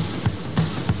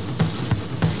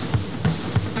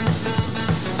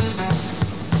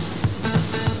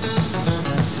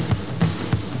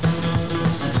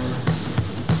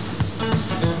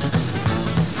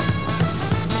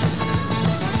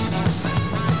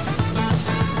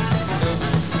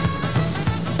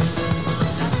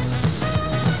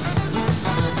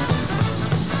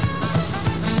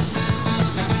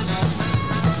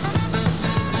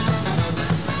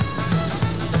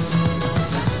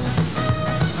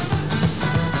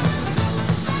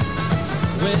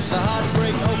 With the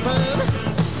heartbreak open,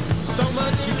 so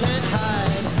much you can't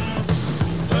hide.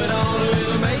 Put on a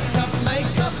little makeup,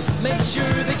 make sure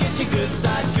they get you good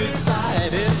side, good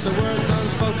side. If the word's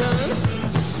unspoken,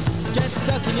 get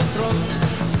stuck in your throat.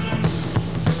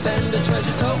 Send a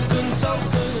treasure token,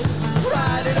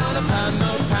 write it on a pound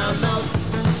note, pound note.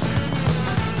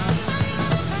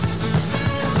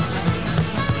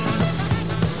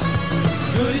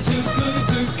 Goody two, goody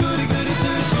two, goody goody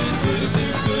two shoes, goody two,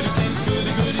 goody two,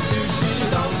 goody goody two shoes.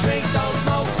 Don't drink, don't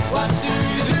smoke, what do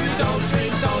you do? Don't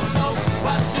drink, don't smoke,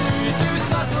 what do you do?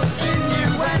 Subtle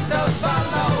innuendos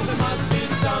follow, there must be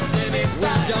something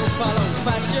inside. We don't follow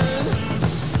fashion,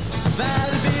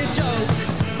 that'd be a joke.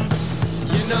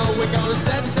 You know we're gonna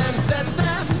set them,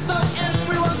 so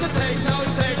everyone can take note,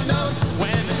 take note.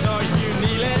 When they saw you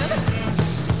kneeling,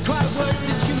 cry words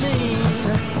that you mean.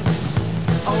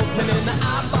 Opening the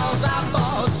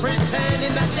eyeballs,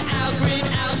 pretending that you're Al Green,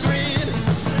 Al Green.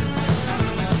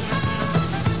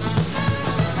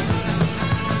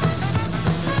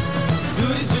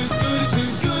 Goody two, goody two,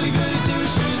 goody goody two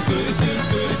shoes, goody two,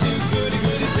 goody two, goody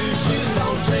goody two shoes.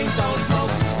 Don't drink, don't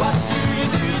smoke, what do you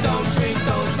do? Don't drink,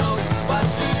 don't smoke, what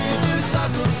do you do?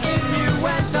 Subtle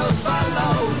innuendos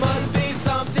follow, must be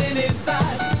something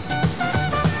inside.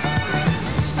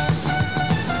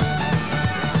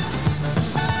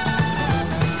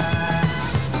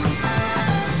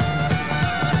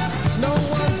 No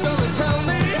one's gonna tell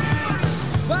me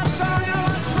what's wrong and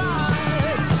what's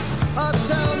right, or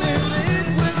tell me who to eat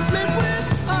with, sleep with,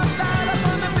 or dial up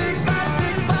on the big fat,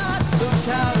 big fat. Look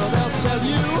out or they'll tell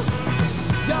you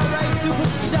you're a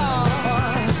superstar.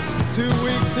 2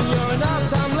 weeks and you're an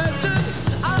all-time legend.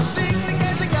 I think the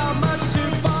games have gone much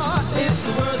too far. If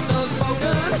the word's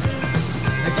unspoken,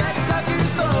 it gets stuck in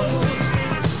your throat.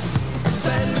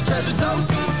 Send a treasure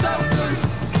token,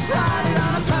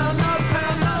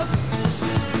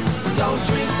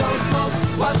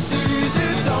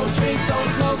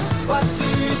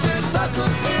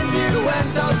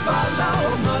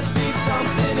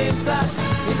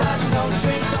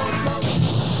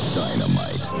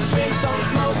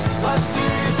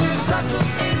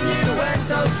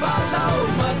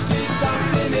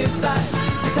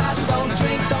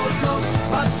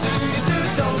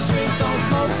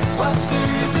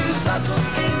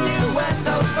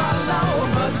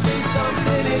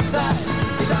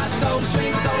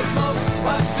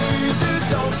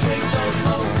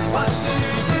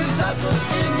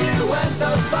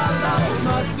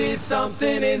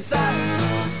 something inside.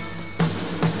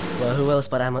 Well, who else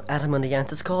but Adam and the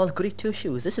Ants? It's called Grief Two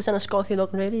Shoes. This is Enniscorthy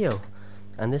Local Radio.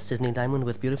 And this is Neil Diamond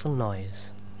with Beautiful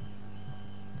Noise.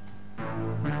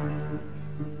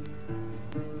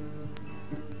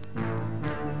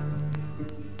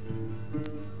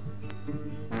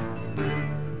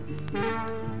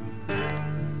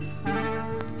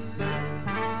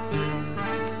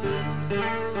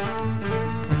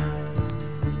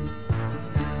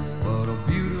 What a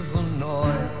beautiful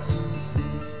noise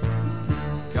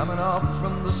coming up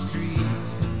from the street.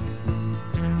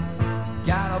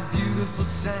 Got a beautiful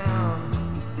sound,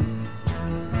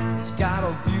 it's got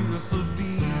a beautiful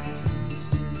beat.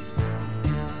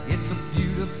 It's a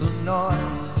beautiful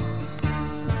noise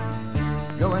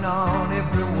going on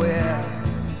everywhere,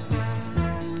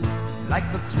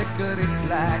 like the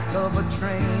clickety-clack of a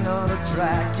train on a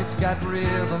track. It's got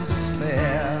rhythm to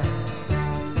spare.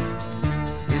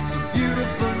 It's a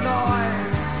beautiful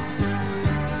noise,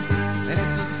 and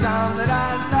it's a sound that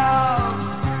I love,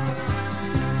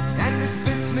 and it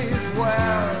fits me as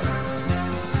well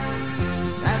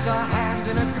as a hand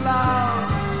in a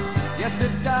glove. Yes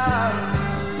it does,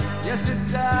 yes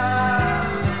it does.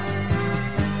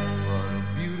 What a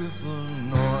beautiful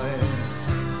noise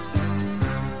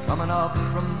coming up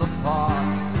from the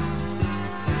park.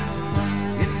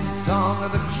 It's the song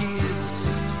of the kids,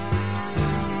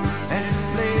 and it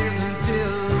plays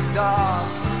until dark.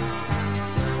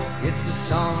 It's the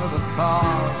song of the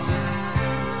cars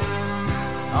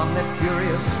on their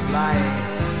furious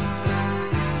flights.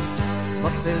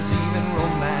 But there's even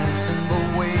romance in the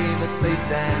way that they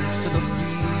dance to the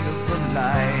beat of the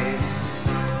light.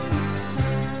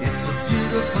 It's a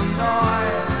beautiful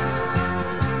noise,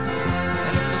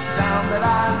 and it's a sound that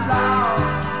I love,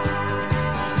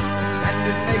 and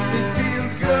it makes me feel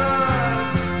good,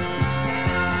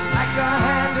 like a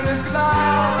hand in a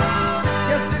glove.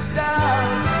 Yes it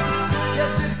does,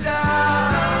 yes it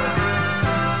does.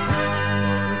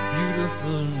 What a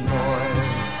beautiful noise.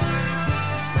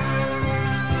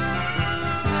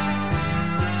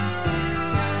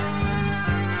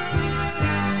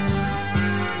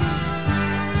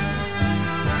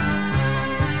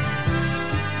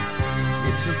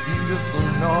 It's a beautiful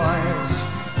noise,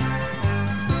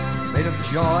 made of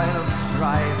joy and of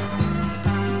strife,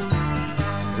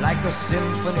 like a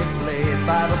symphony played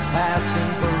by the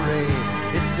passing parade.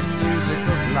 It's the music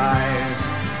of life.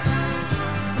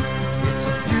 It's a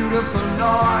beautiful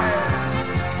noise,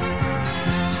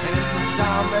 and it's a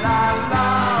sound that I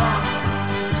love,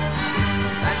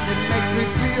 and it makes me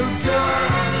feel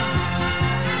good,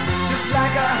 just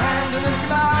like a hand in a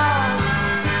glove.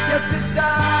 Yes it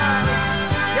does,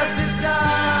 yes it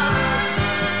does.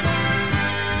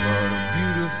 What a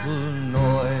beautiful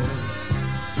noise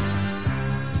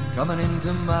coming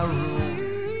into my room.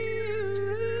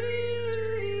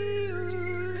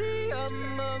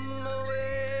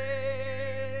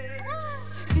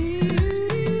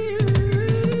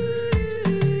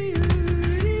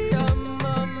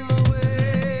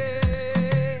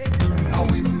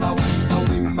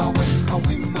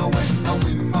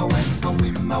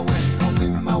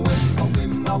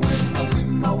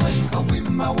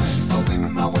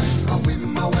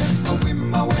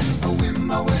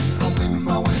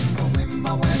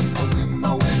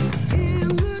 In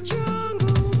the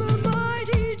jungle, the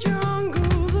mighty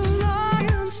jungle, the lion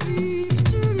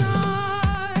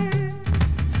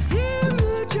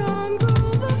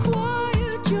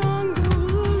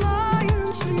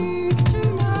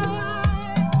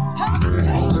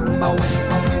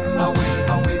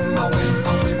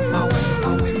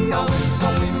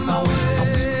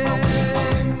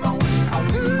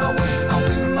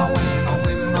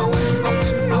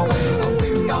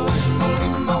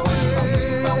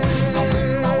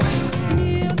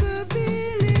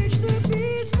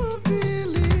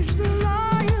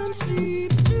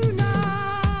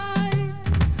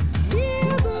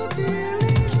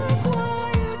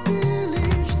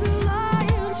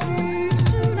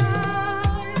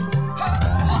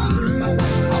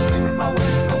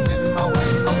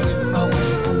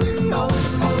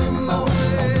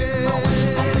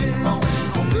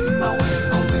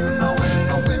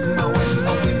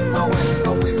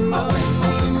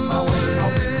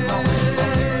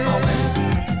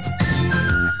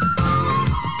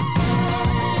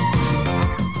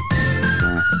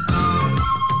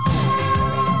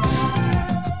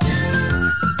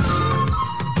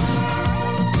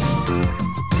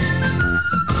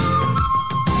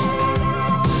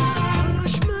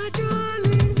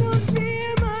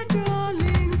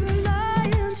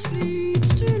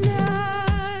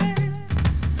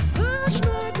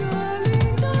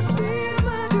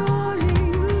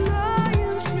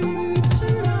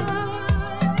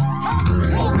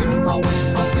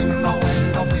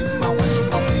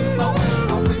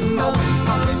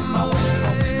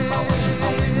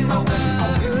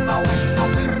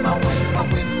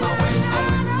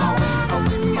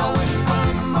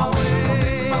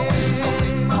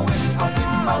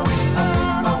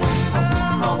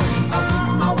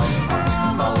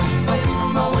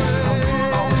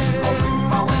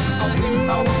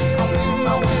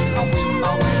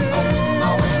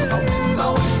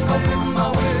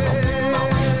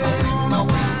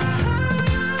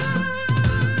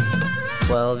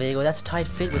Well, there you go, that's Tight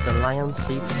Fit with The Lion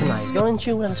Sleep Tonight. You're in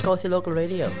tune with Enniscorthy Local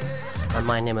Radio. And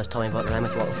my name is Tommy Butler. I'm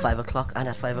with you at 5 o'clock, and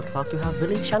at 5 o'clock you have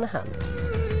Billy Shanahan.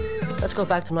 Let's go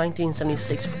back to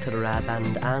 1976 to the Rab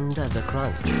Band and The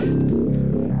Crunch.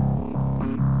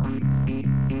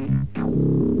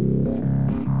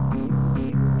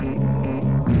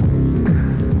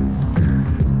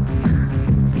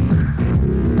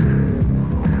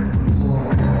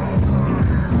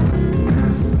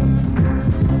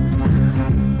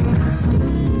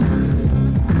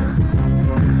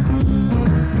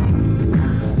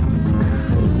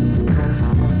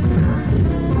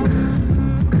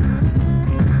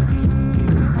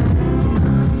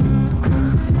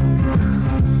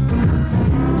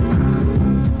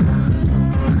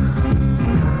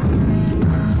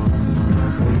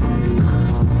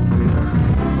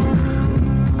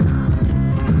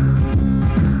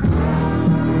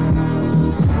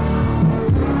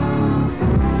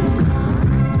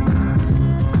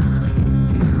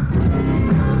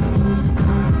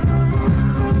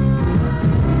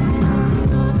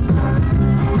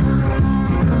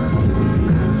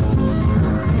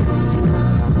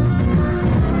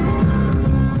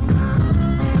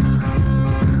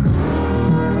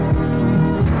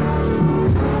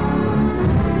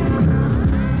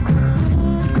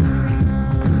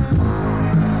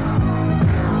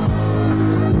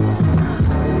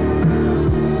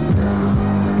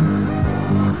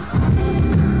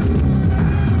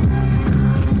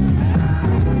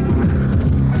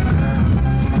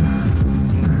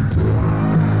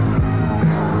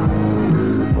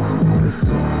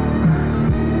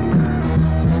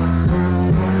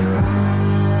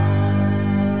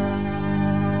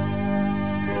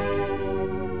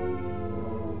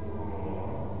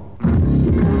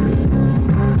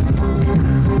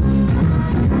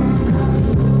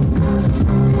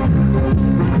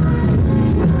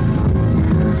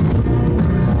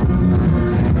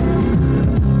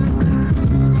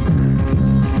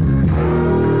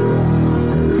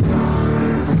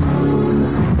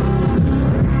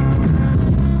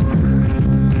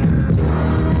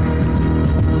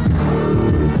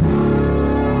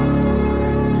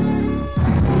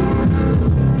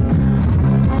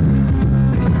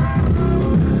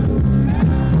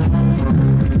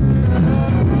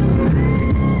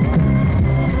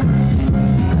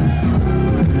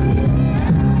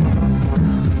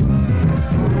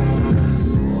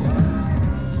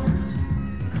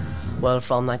 Well,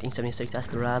 from 1976, that's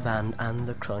the Rab Band and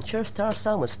The Crunch. Here's Star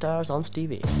Sound with Stars on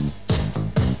Stevie.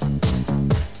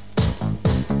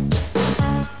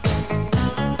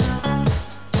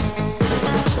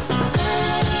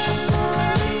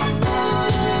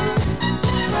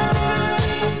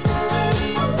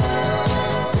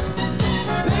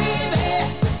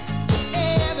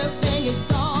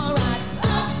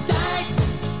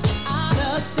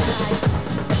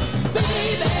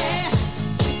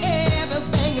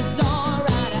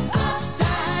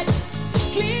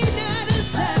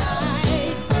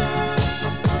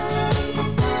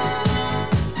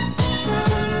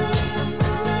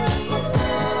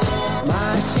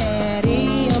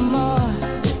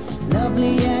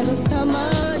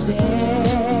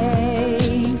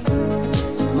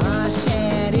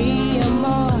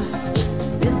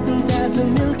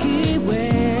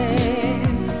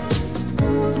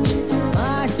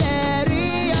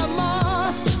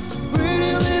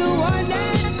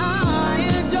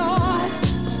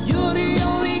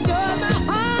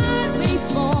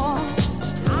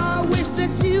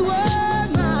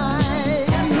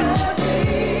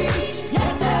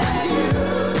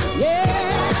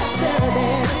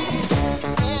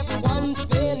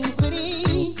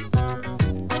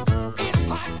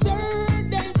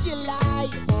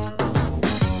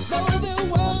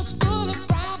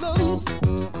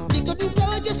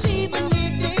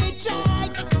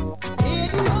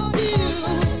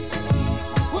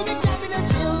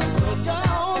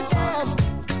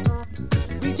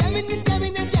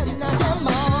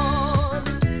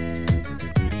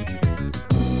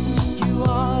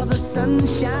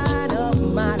 Sunshine of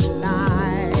my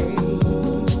life.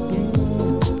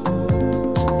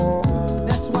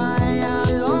 That's why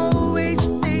I'll always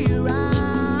stay around.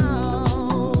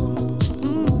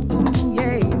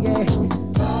 Yeah, yeah.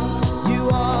 You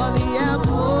are the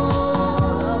apple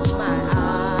of my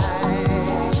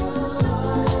eye.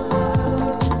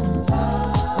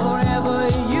 Forever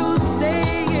you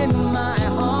stay in my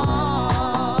heart.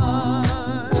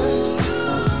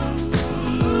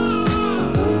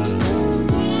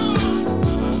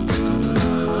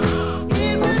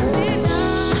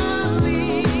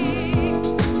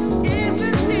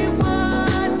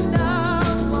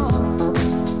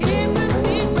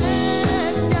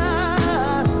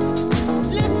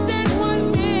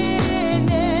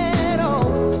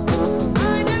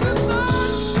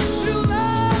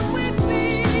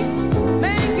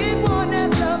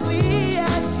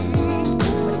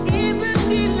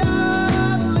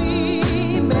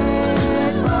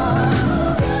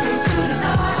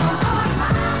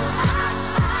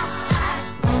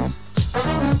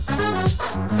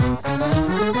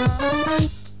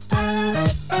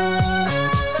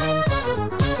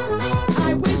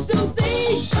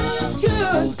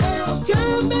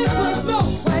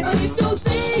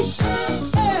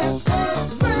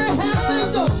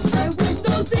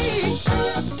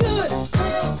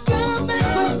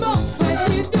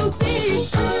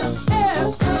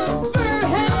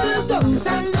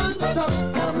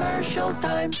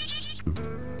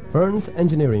 Ferns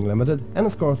Engineering Limited,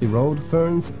 Enniscorthy Road,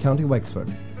 Ferns, County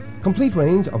Wexford. Complete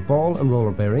range of ball and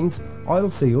roller bearings, oil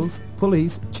seals,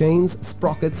 pulleys, chains,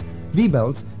 sprockets,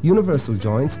 V-belts, universal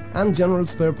joints and general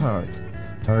spare parts.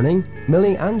 Turning,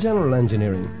 milling and general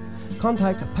engineering.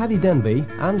 Contact Paddy Denby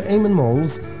and Eamon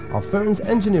Moles of Ferns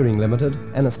Engineering Limited,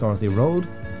 Enniscorthy Road,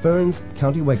 Ferns,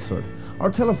 County Wexford, or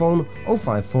telephone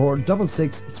 054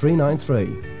 66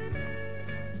 393.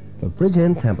 The Bridge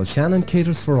Inn Temple Shannon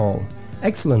caters for all.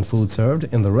 Excellent food served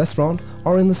in the restaurant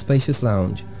or in the spacious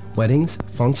lounge. Weddings,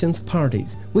 functions,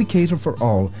 parties. We cater for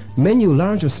all. Menu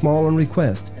large or small on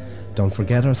request. Don't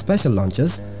forget our special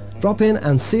lunches. Drop in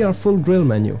and see our full grill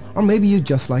menu, or maybe you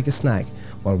just like a snack.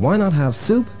 Well, why not have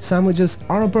soup, sandwiches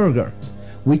or a burger?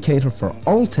 We cater for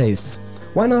all tastes.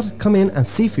 Why not come in and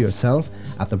see for yourself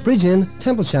at the Bridge Inn,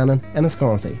 Temple Shannon,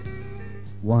 Enniscorthy.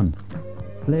 1.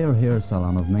 Flair Hair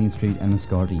Salon of Main Street,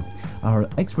 Enniscorthy. Our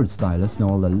expert stylists know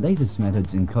all the latest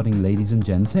methods in cutting ladies' and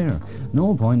gents' hair.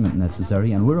 No appointment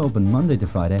necessary, and we're open Monday to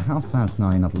Friday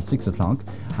 9:30 until 6 o'clock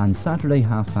and Saturday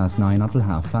 9:30 until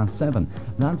 7:30.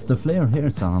 That's the Flair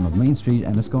Hair Salon of Main Street,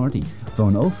 Enniscorthy.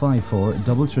 Phone 054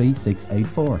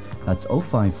 33684. That's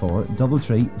 054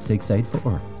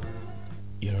 33684.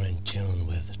 You're in tune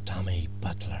with Tommy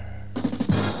Butler.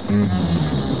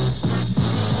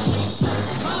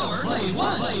 Power play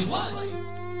one.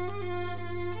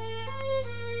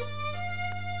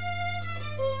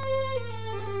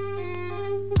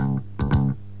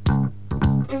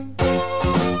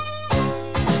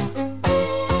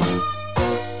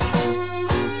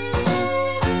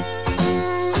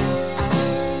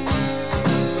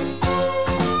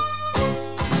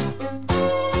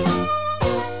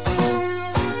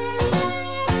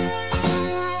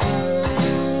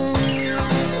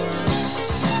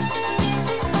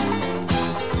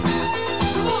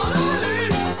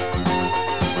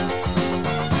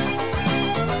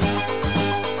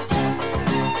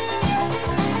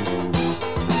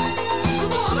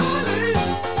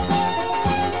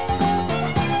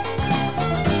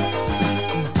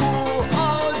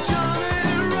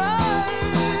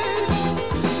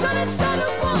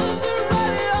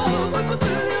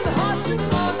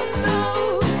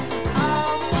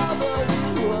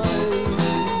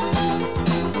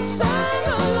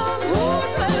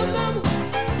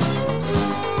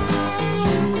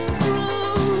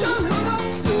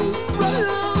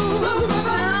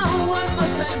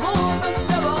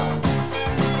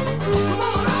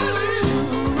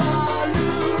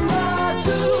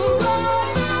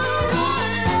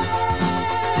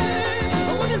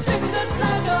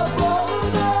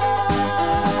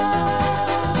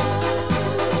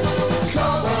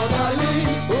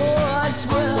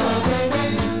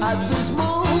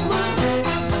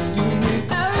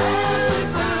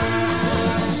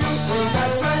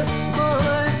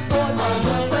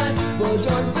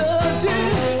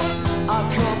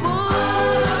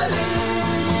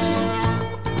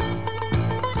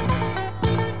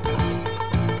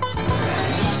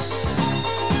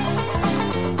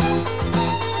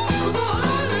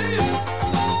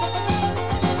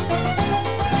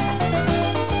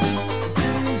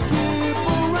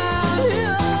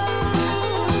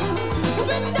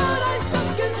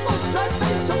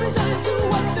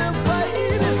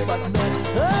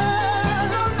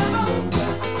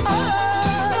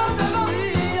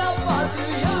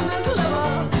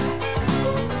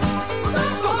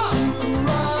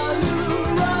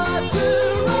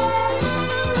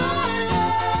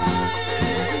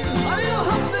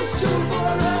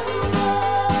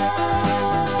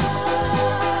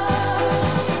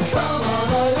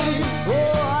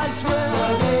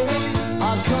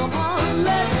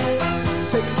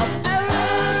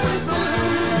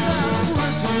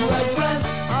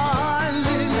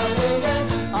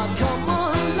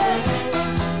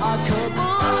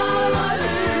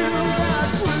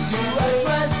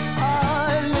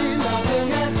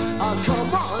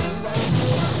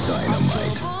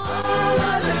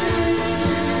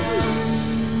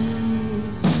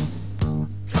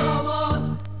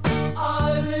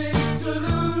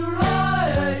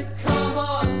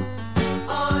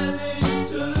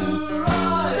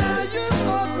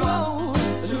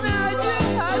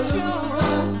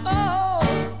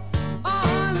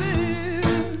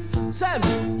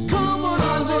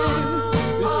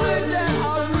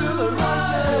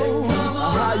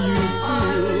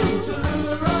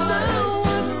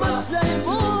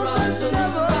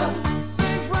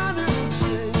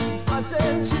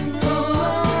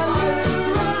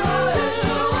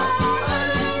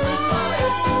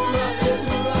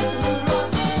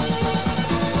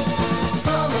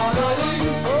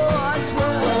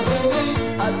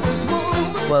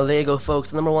 Well, there you go, folks.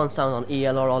 The number one song on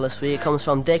ELR all this week comes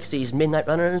from Dixie's Midnight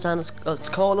Runners, and it's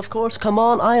called, of course, Come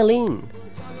On, Eileen.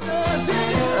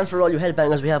 And for all you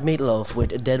headbangers, we have Meatloaf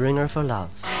with Dead Ringer for Love.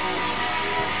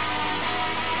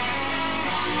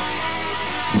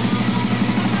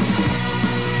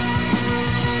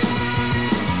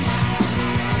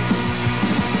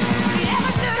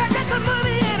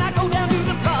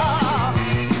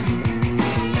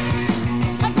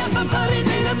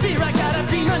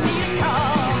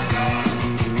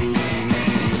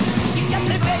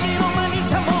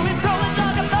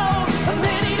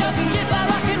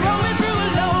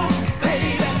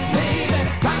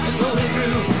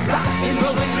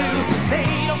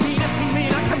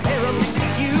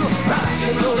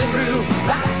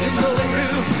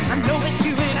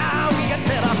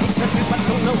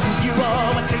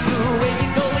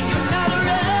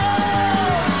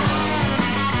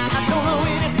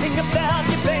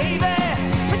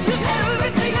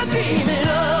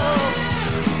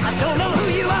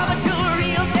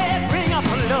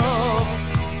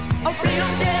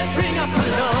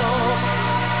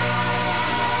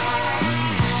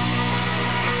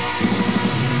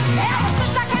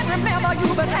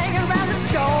 You've been hanging around this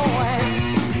joint.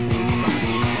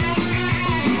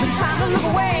 You've been trying to look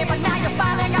away, but now you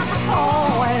finally got the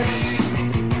point.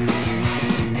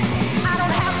 I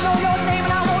don't have to know your name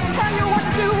and I won't tell you what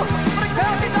to do, but a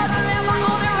girl, she doesn't live by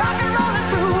only rock and rollin'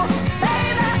 through.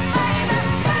 Baby, baby,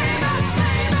 baby,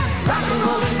 baby, rock and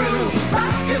rollin' through,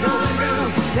 rock and rollin' through.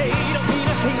 They don't mean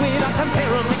a thing when I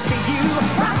compare them to you.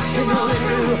 Rock and rollin'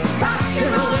 through, rock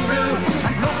and rollin' through.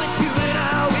 I know that you and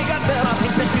I, we got better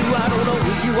things to do. I don't know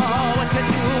who you are, what you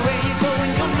do, where you go,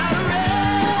 and you're not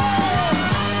around.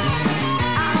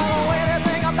 I don't know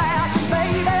anything about you,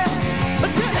 baby,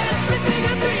 but you're everything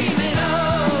I'm dreaming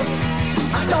of.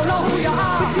 I don't know who you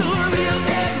are, but you're a real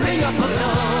dead ring up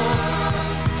alone.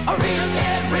 A real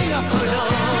dead ring up alone.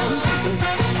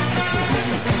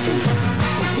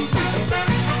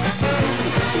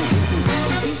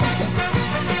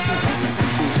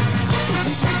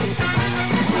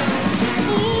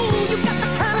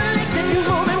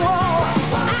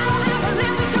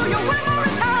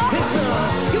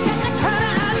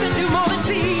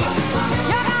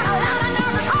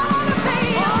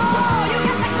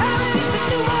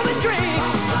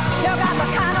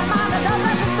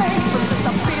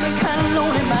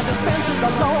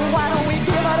 Alone, why don't we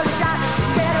give it a shot?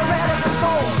 Get her ready to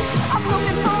go. I'm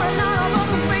looking for an honor,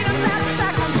 looking freedom,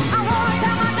 satisfaction. I wanna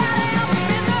tell my daddy I'm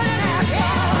been good in action.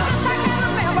 Since I can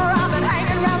remember, I've been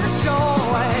hanging around this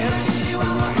joint.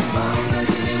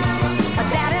 My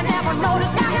daddy never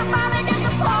noticed, now you finally get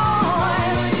the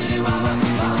point.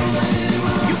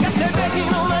 You got that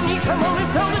begging on my knees, come on and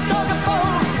throw the dog a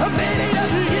bone. A baby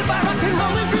doesn't live by rock and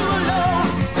rollin' through alone.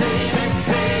 Baby,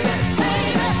 baby,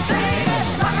 baby, baby,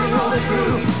 rock and rollin'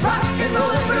 through, rock and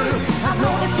rollin' through. I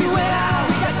know that you and I,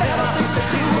 we got better things to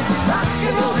do. Rock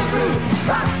and rollin' through,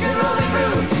 rock and rollin'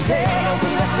 through. There don't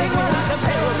be a thing when I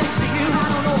compare a mix to you. I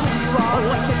don't know who you are,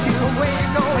 what you do, where you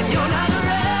go, and you're not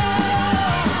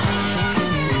around.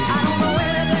 I don't know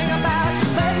anything about you,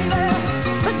 baby,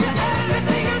 but you're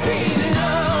everything I'm dreaming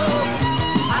of.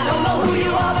 I don't know who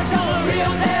you are, but you're a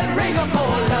real dead ringer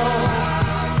for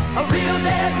love. A real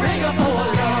dead ringer for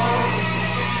love.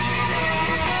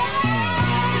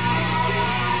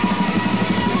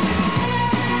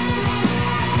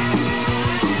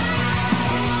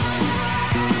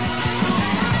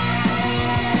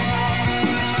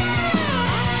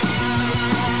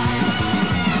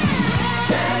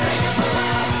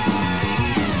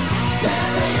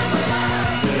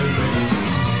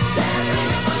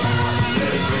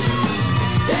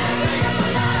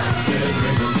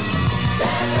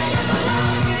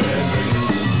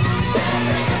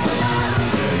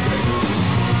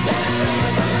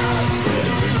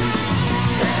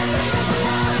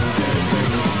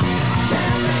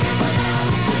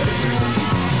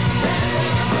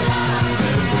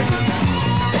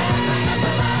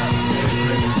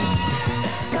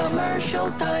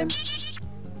 Commercial time.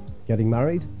 Getting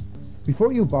married?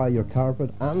 Before you buy your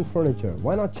carpet and furniture,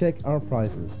 why not check our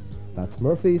prices? That's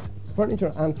Murphy's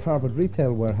Furniture and Carpet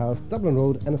Retail Warehouse, Dublin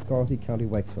Road, Enniscorthy, County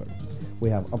Wexford. We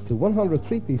have up to 100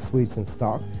 three-piece suites in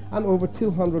stock and over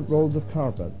 200 rolls of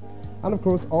carpet. And of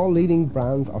course, all leading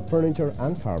brands of furniture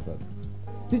and carpet.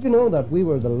 Did you know that we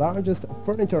were the largest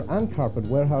furniture and carpet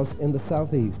warehouse in the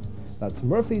southeast? That's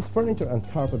Murphy's Furniture and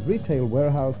Carpet Retail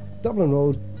Warehouse, Dublin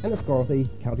Road, Enniscorthy,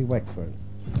 County Wexford.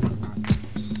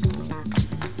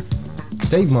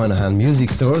 Dave Moynihan Music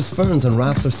Stores, Ferns and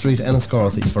Rafter Street,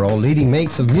 Enniscorthy, for all leading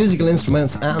makes of musical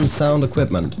instruments and sound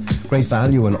equipment. Great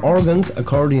value in organs,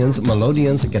 accordions,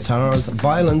 melodeons, guitars,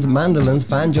 violins, mandolins,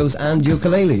 banjos and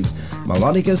ukuleles,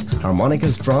 melodicas,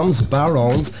 harmonicas, drums,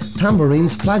 barons,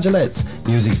 tambourines, flageolets,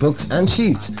 music books and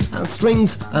sheets, and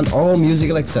strings and all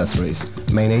musical accessories.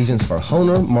 Main agents for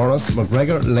Honer, Morris,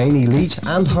 McGregor, Laney, Leach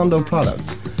and Hondo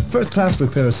products. First-class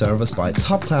repair service by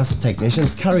top-class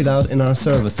technicians carried out in our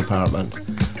service department.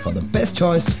 For the best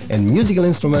choice in musical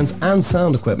instruments and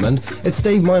sound equipment, it's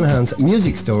Dave Moynihan's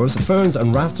Music Stores, Ferns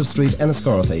and Rafter Street,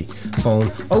 Enniscorthy. Phone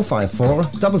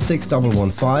 054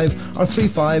 66115 or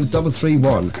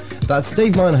 35331. That's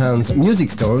Dave Moynihan's Music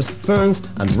Stores, Ferns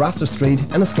and Rafter Street,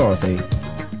 Enniscorthy.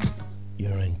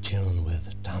 You're in tune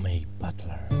with Tommy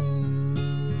Butler.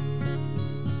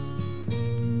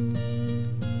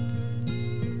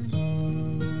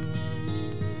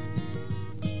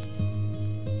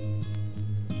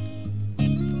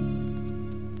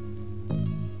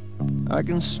 I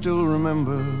can still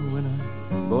remember when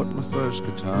I bought my first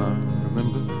guitar.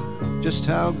 Remember just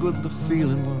how good the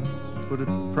feeling was. Put it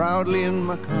proudly in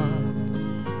my car.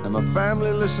 And my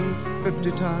family listened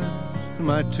 50 times to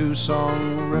my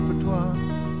 2-song repertoire.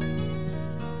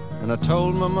 And I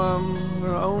told my mom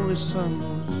her only son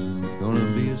was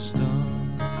gonna be a star.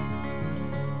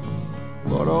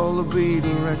 Bought all the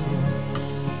Beatle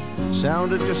records,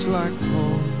 sounded just like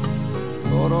home.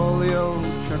 Bought all the old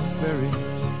Chuck Berry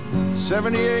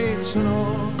 78s and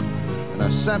all, and I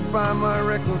sat by my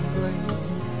record player,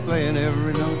 playing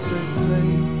every note they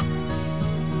played.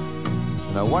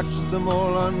 And I watched them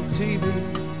all on TV,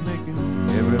 making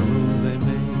every move they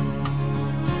made.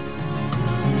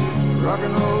 Rock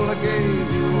and roll, I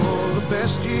gave you all the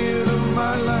best years of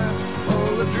my life,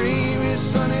 all the dreamy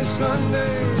sunny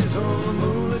Sundays, all the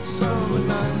moonlit summer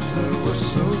nights. I was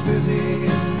so busy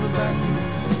in the back,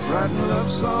 writing love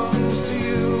songs to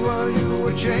you while you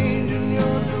were changing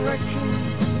your direction.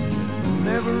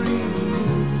 Never even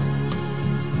knew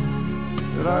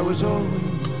that I was always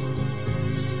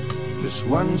just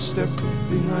one step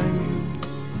behind you.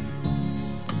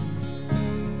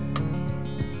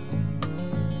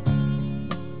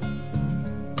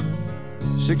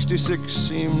 '66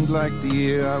 seemed like the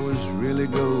year I was really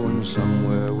going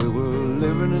somewhere. We were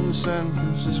living in San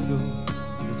Francisco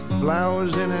with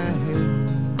flowers in our hair,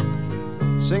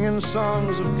 singing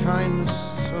songs of kindness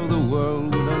so the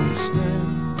world would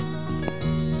understand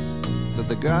that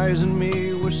the guys and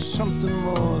me were something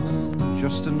more than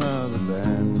just another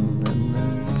band. And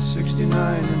then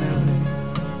 '69 in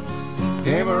LA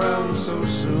came around so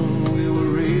soon, we were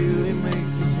really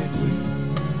making headway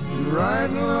and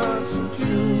writing lots of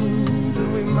tunes,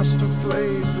 and we must have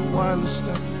played the wildest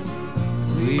stuff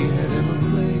we had ever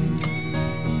played.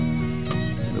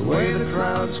 The way the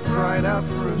crowds cried out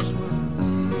for us,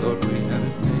 thought we had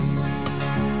it made.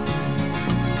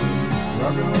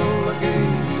 Rock and roll, I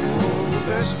gave you all the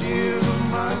best years of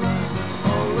my life,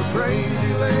 all the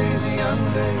crazy, lazy young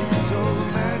days, all the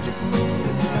magic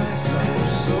moonlit nights. I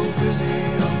was so busy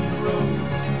on the road,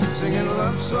 singing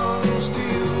love songs to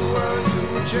you while you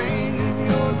were changing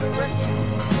your direction.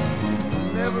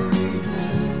 Never even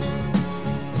knew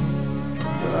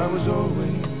that I was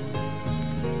always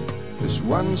just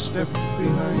one step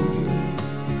behind you.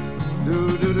 Do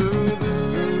do do do.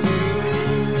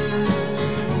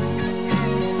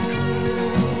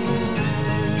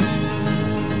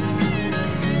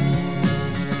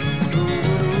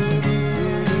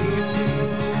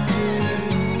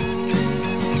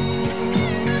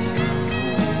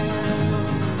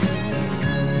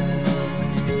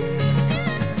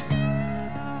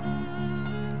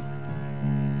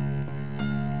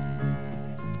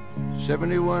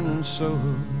 '71 in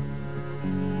Soho,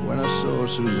 when I saw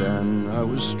Suzanne, I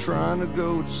was trying to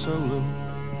go it solo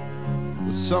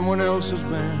with someone else's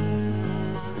band,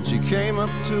 and she came up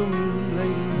to me,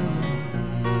 lady,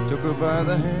 and I took her by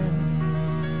the hand,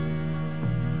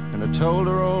 and I told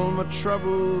her all my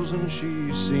troubles, and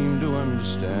she seemed to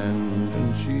understand,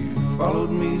 and she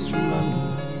followed me through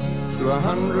London, through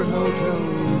 100 hotel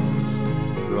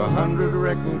rooms, through 100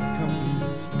 record companies.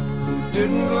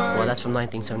 Well, that's from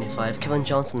 1975. Kevin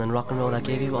Johnson and Rock and Roll, I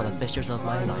gave you all the pictures of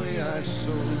my life.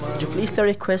 Would you please play a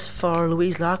request for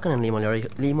Louise Larkin and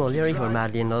Liam O'Leary, who are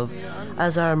madly in love,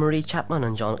 as are Marie Chapman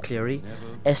and John Cleary,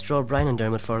 Esther O'Brien and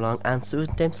Dermot Furlong, and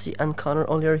Susan Dempsey and Conor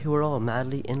O'Leary, who are all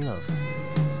madly in love.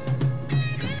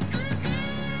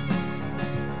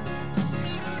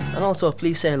 And also,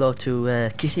 please say hello to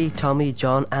Kitty, Tommy,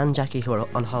 John and Jackie, who are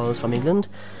on holidays from England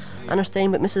and are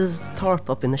staying with Mrs. Thorpe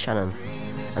up in the Shannon.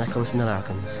 And that comes from the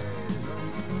Larkins.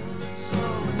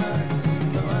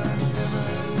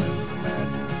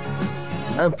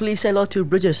 And please say hello to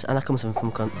Bridget, and that comes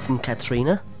from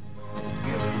Katrina.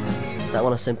 That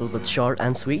one is simple but short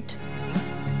and sweet.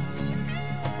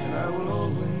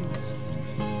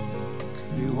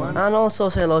 And also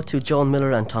say hello to Joan Miller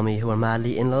and Tommy, who are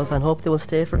madly in love and hope they will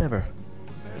stay forever.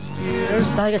 Here's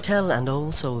Bagatelle and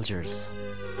Old Soldiers.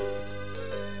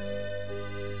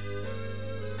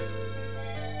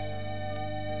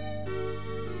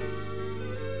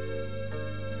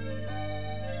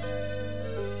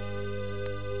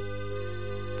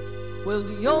 Well,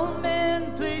 the old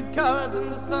man played cards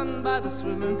in the sun by the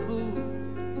swimming pool,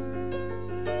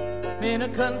 in a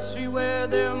country where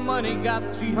their money got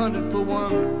 300 for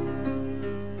one.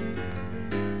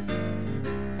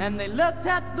 And they looked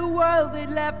at the world they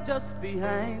left just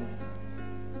behind,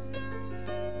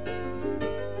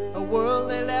 a world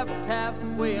they left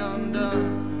halfway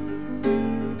undone.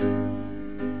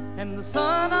 And the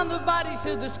sun on their bodies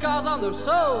hid the scars on their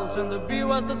souls, and the beer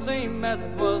was the same as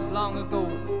it was long ago,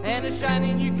 and a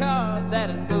shiny new car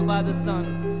that is built by the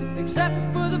sun, except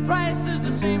for the price is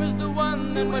the same as the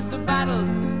one in which the battles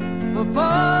were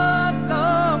fought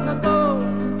long ago.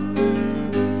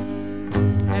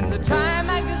 And the Time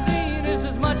magazine is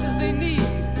as much as they need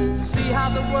to see how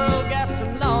the world gets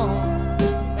along,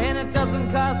 and it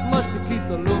doesn't cost much to keep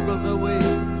the locals away.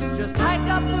 Just hike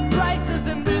up the prices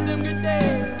and bid them good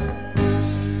day.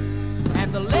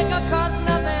 And the liquor costs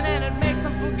nothing and it makes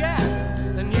them forget.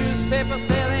 The newspapers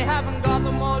say they haven't got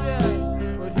them all yet,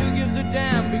 but who gives a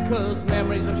damn, because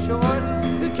memories are short.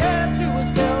 Who cares who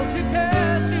was killed, who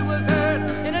cares who was hurt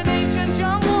in an ancient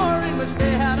young war in which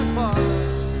they had a part.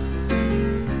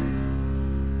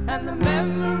 And the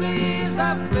memories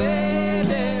are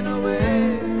fading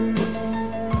away,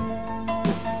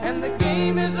 and the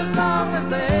game is as long as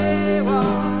they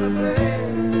want to play.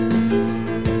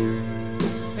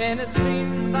 And it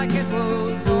seems like it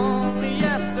was only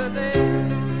yesterday.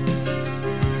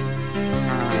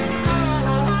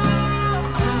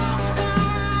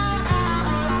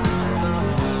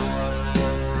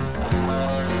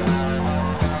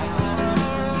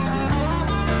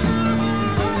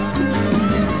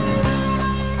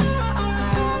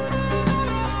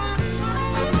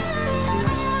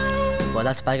 Well,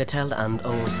 that's Bagatelle and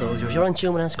Old Soldiers. You're on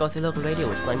tune with Enniscorthy Local Radio.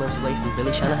 It's 9 months away from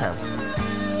Billy Shanahan.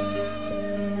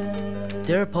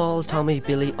 Dear Paul, Tommy,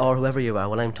 Billy, or whoever you are,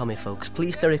 well, I'm Tommy, folks.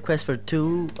 Please play a request for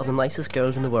two of the nicest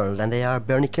girls in the world, and they are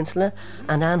Bernie Kinsella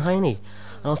and Anne Heine.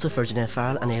 And also for Jeanette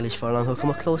Farrell and Eilish Furlong, who come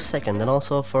a close second. And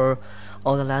also for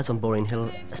all the lads on Boring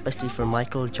Hill, especially for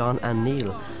Michael, John and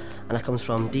Neil. And that comes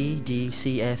from D, D,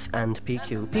 C, F and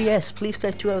PQ. P.S. Please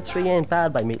play 2 out of 3 Ain't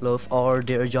Bad by Meatloaf or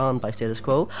Dear John by Status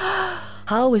Quo.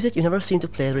 How is it you never seem to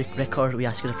play the record we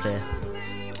ask you to play?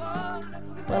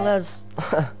 Well, lads,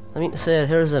 I mean to say,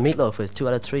 here's a Meatloaf with 2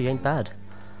 out of 3 Ain't Bad.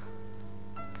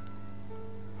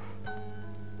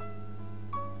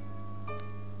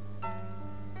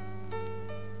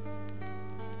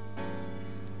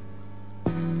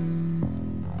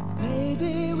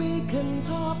 Maybe we can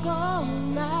talk all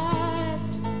night,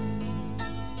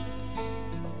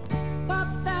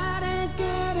 but that ain't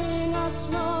getting us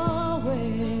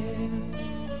nowhere.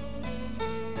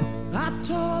 I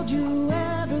told you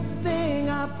everything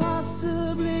I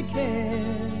possibly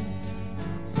can.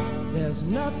 There's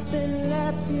nothing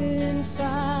left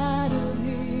inside of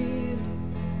me,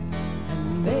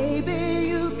 and maybe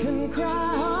you can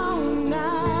cry all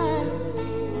night,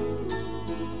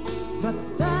 but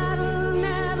that'll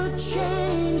never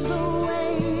change the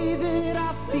way that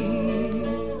I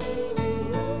feel.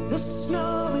 The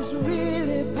snow is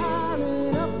really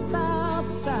piling up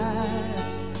outside.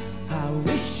 I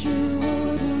wish you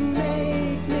wouldn't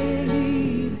make me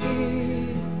leave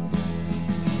here.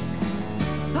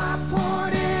 I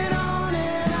poured it on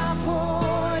and I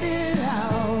poured it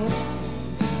out.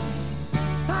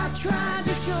 I tried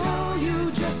to show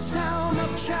you just how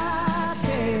much I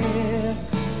care.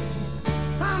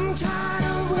 I'm tired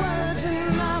of words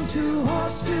and I'm too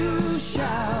hoarse to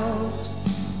shout,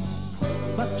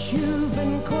 but you've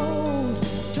been cold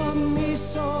to me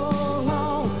so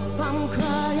long. I'm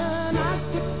crying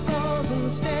icicles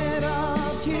instead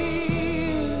of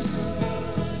tears,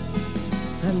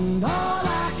 and all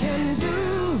I can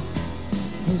do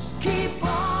is keep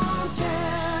on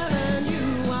telling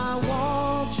you I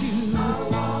want you, I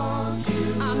want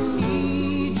you, I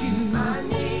need you, I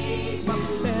need you. But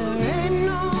there ain't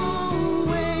no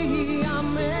way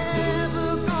I'm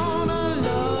ever gonna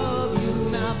love you.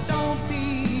 Now don't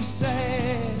be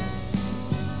sad.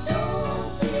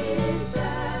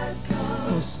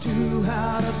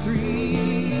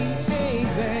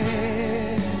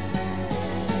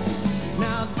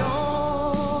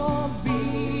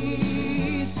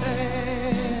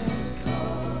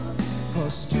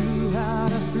 'cause 2 out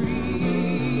of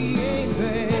 3 ain't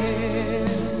bad.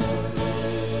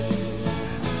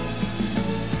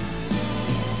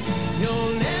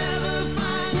 You'll never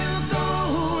find your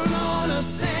gold on a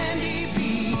sandy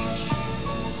beach.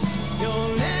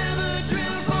 You'll never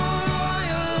drill for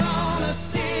oil on a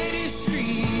city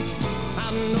street. I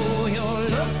know you're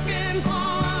looking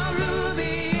for a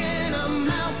ruby in a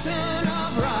mountain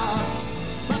of rocks,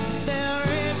 but there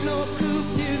ain't no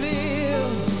Coupe de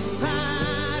Ville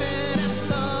hiding at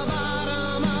the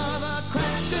bottom of a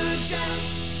Cracker Jack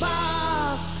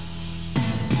box.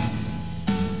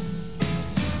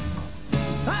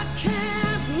 I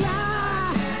can't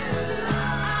lie,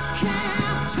 I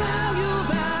can't tell you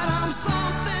that I'm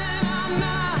something I'm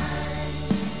not.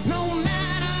 No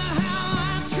matter how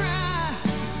I try,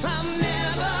 I'll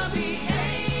never be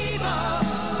able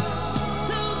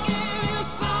to give you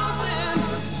something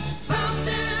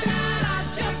that I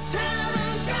just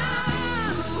haven't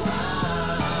got.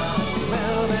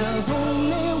 Well, there's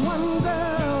only one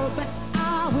girl that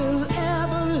I will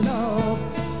ever love,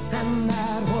 and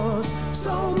that was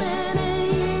so many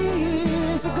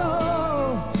years ago.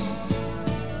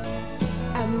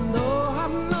 And though I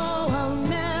know I'll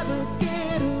never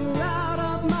get her out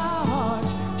of my heart,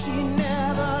 she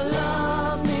never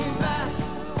loved me back.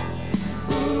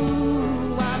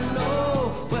 I know.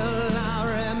 Well, I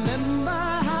remember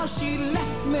how she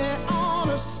left me on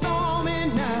a stormy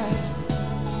night.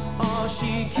 Oh,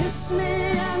 she kissed me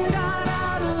and got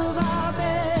out of our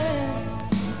bed.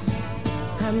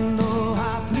 And though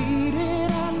I pleaded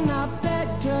and I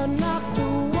begged her not to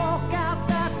walk out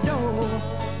that door,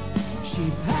 she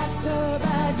packed her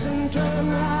bags and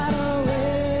turned right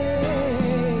away.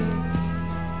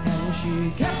 And she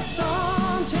kept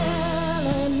on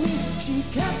telling me, she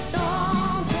kept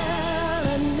on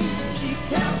telling me, she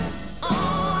kept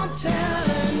on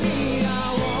telling me, I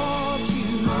want you,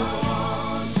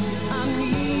 I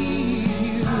need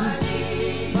you,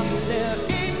 but there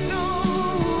ain't no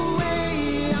way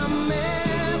I'm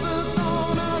ever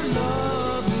gonna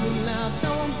love you. Now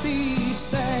don't be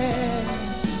sad,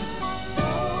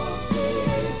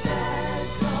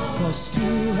 'cause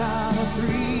 2 out of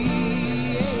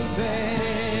 3 ain't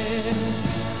bad.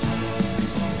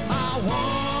 I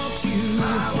want you,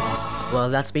 Well,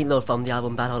 that's Meatloaf from the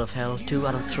album Bat Out of Hell. 2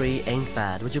 out of 3 ain't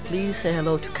bad. Would you please say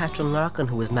hello to Catherine Larkin,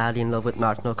 who is madly in love with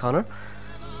Martin O'Connor?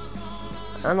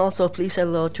 And also please say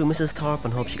hello to Mrs. Thorpe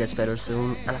and hope she gets better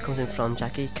soon. And that comes in from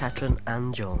Jackie, Catherine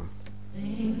and Joan.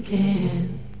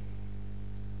 Thinking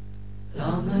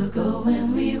long ago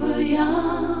when we were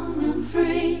young and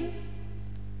free,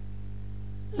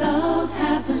 love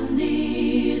happened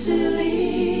easily,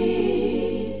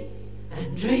 and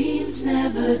dreams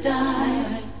never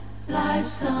die. Life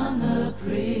sung a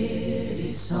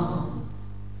pretty song.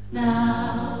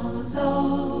 Now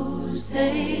those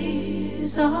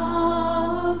days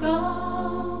are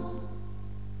gone.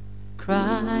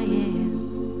 Crying,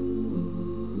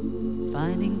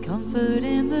 finding comfort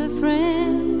in the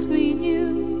friends we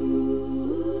knew.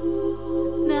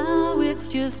 Now it's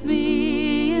just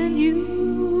me and you,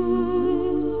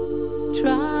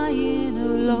 trying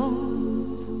alone.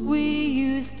 We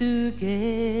used to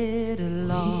get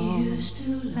along. We used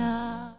to laugh.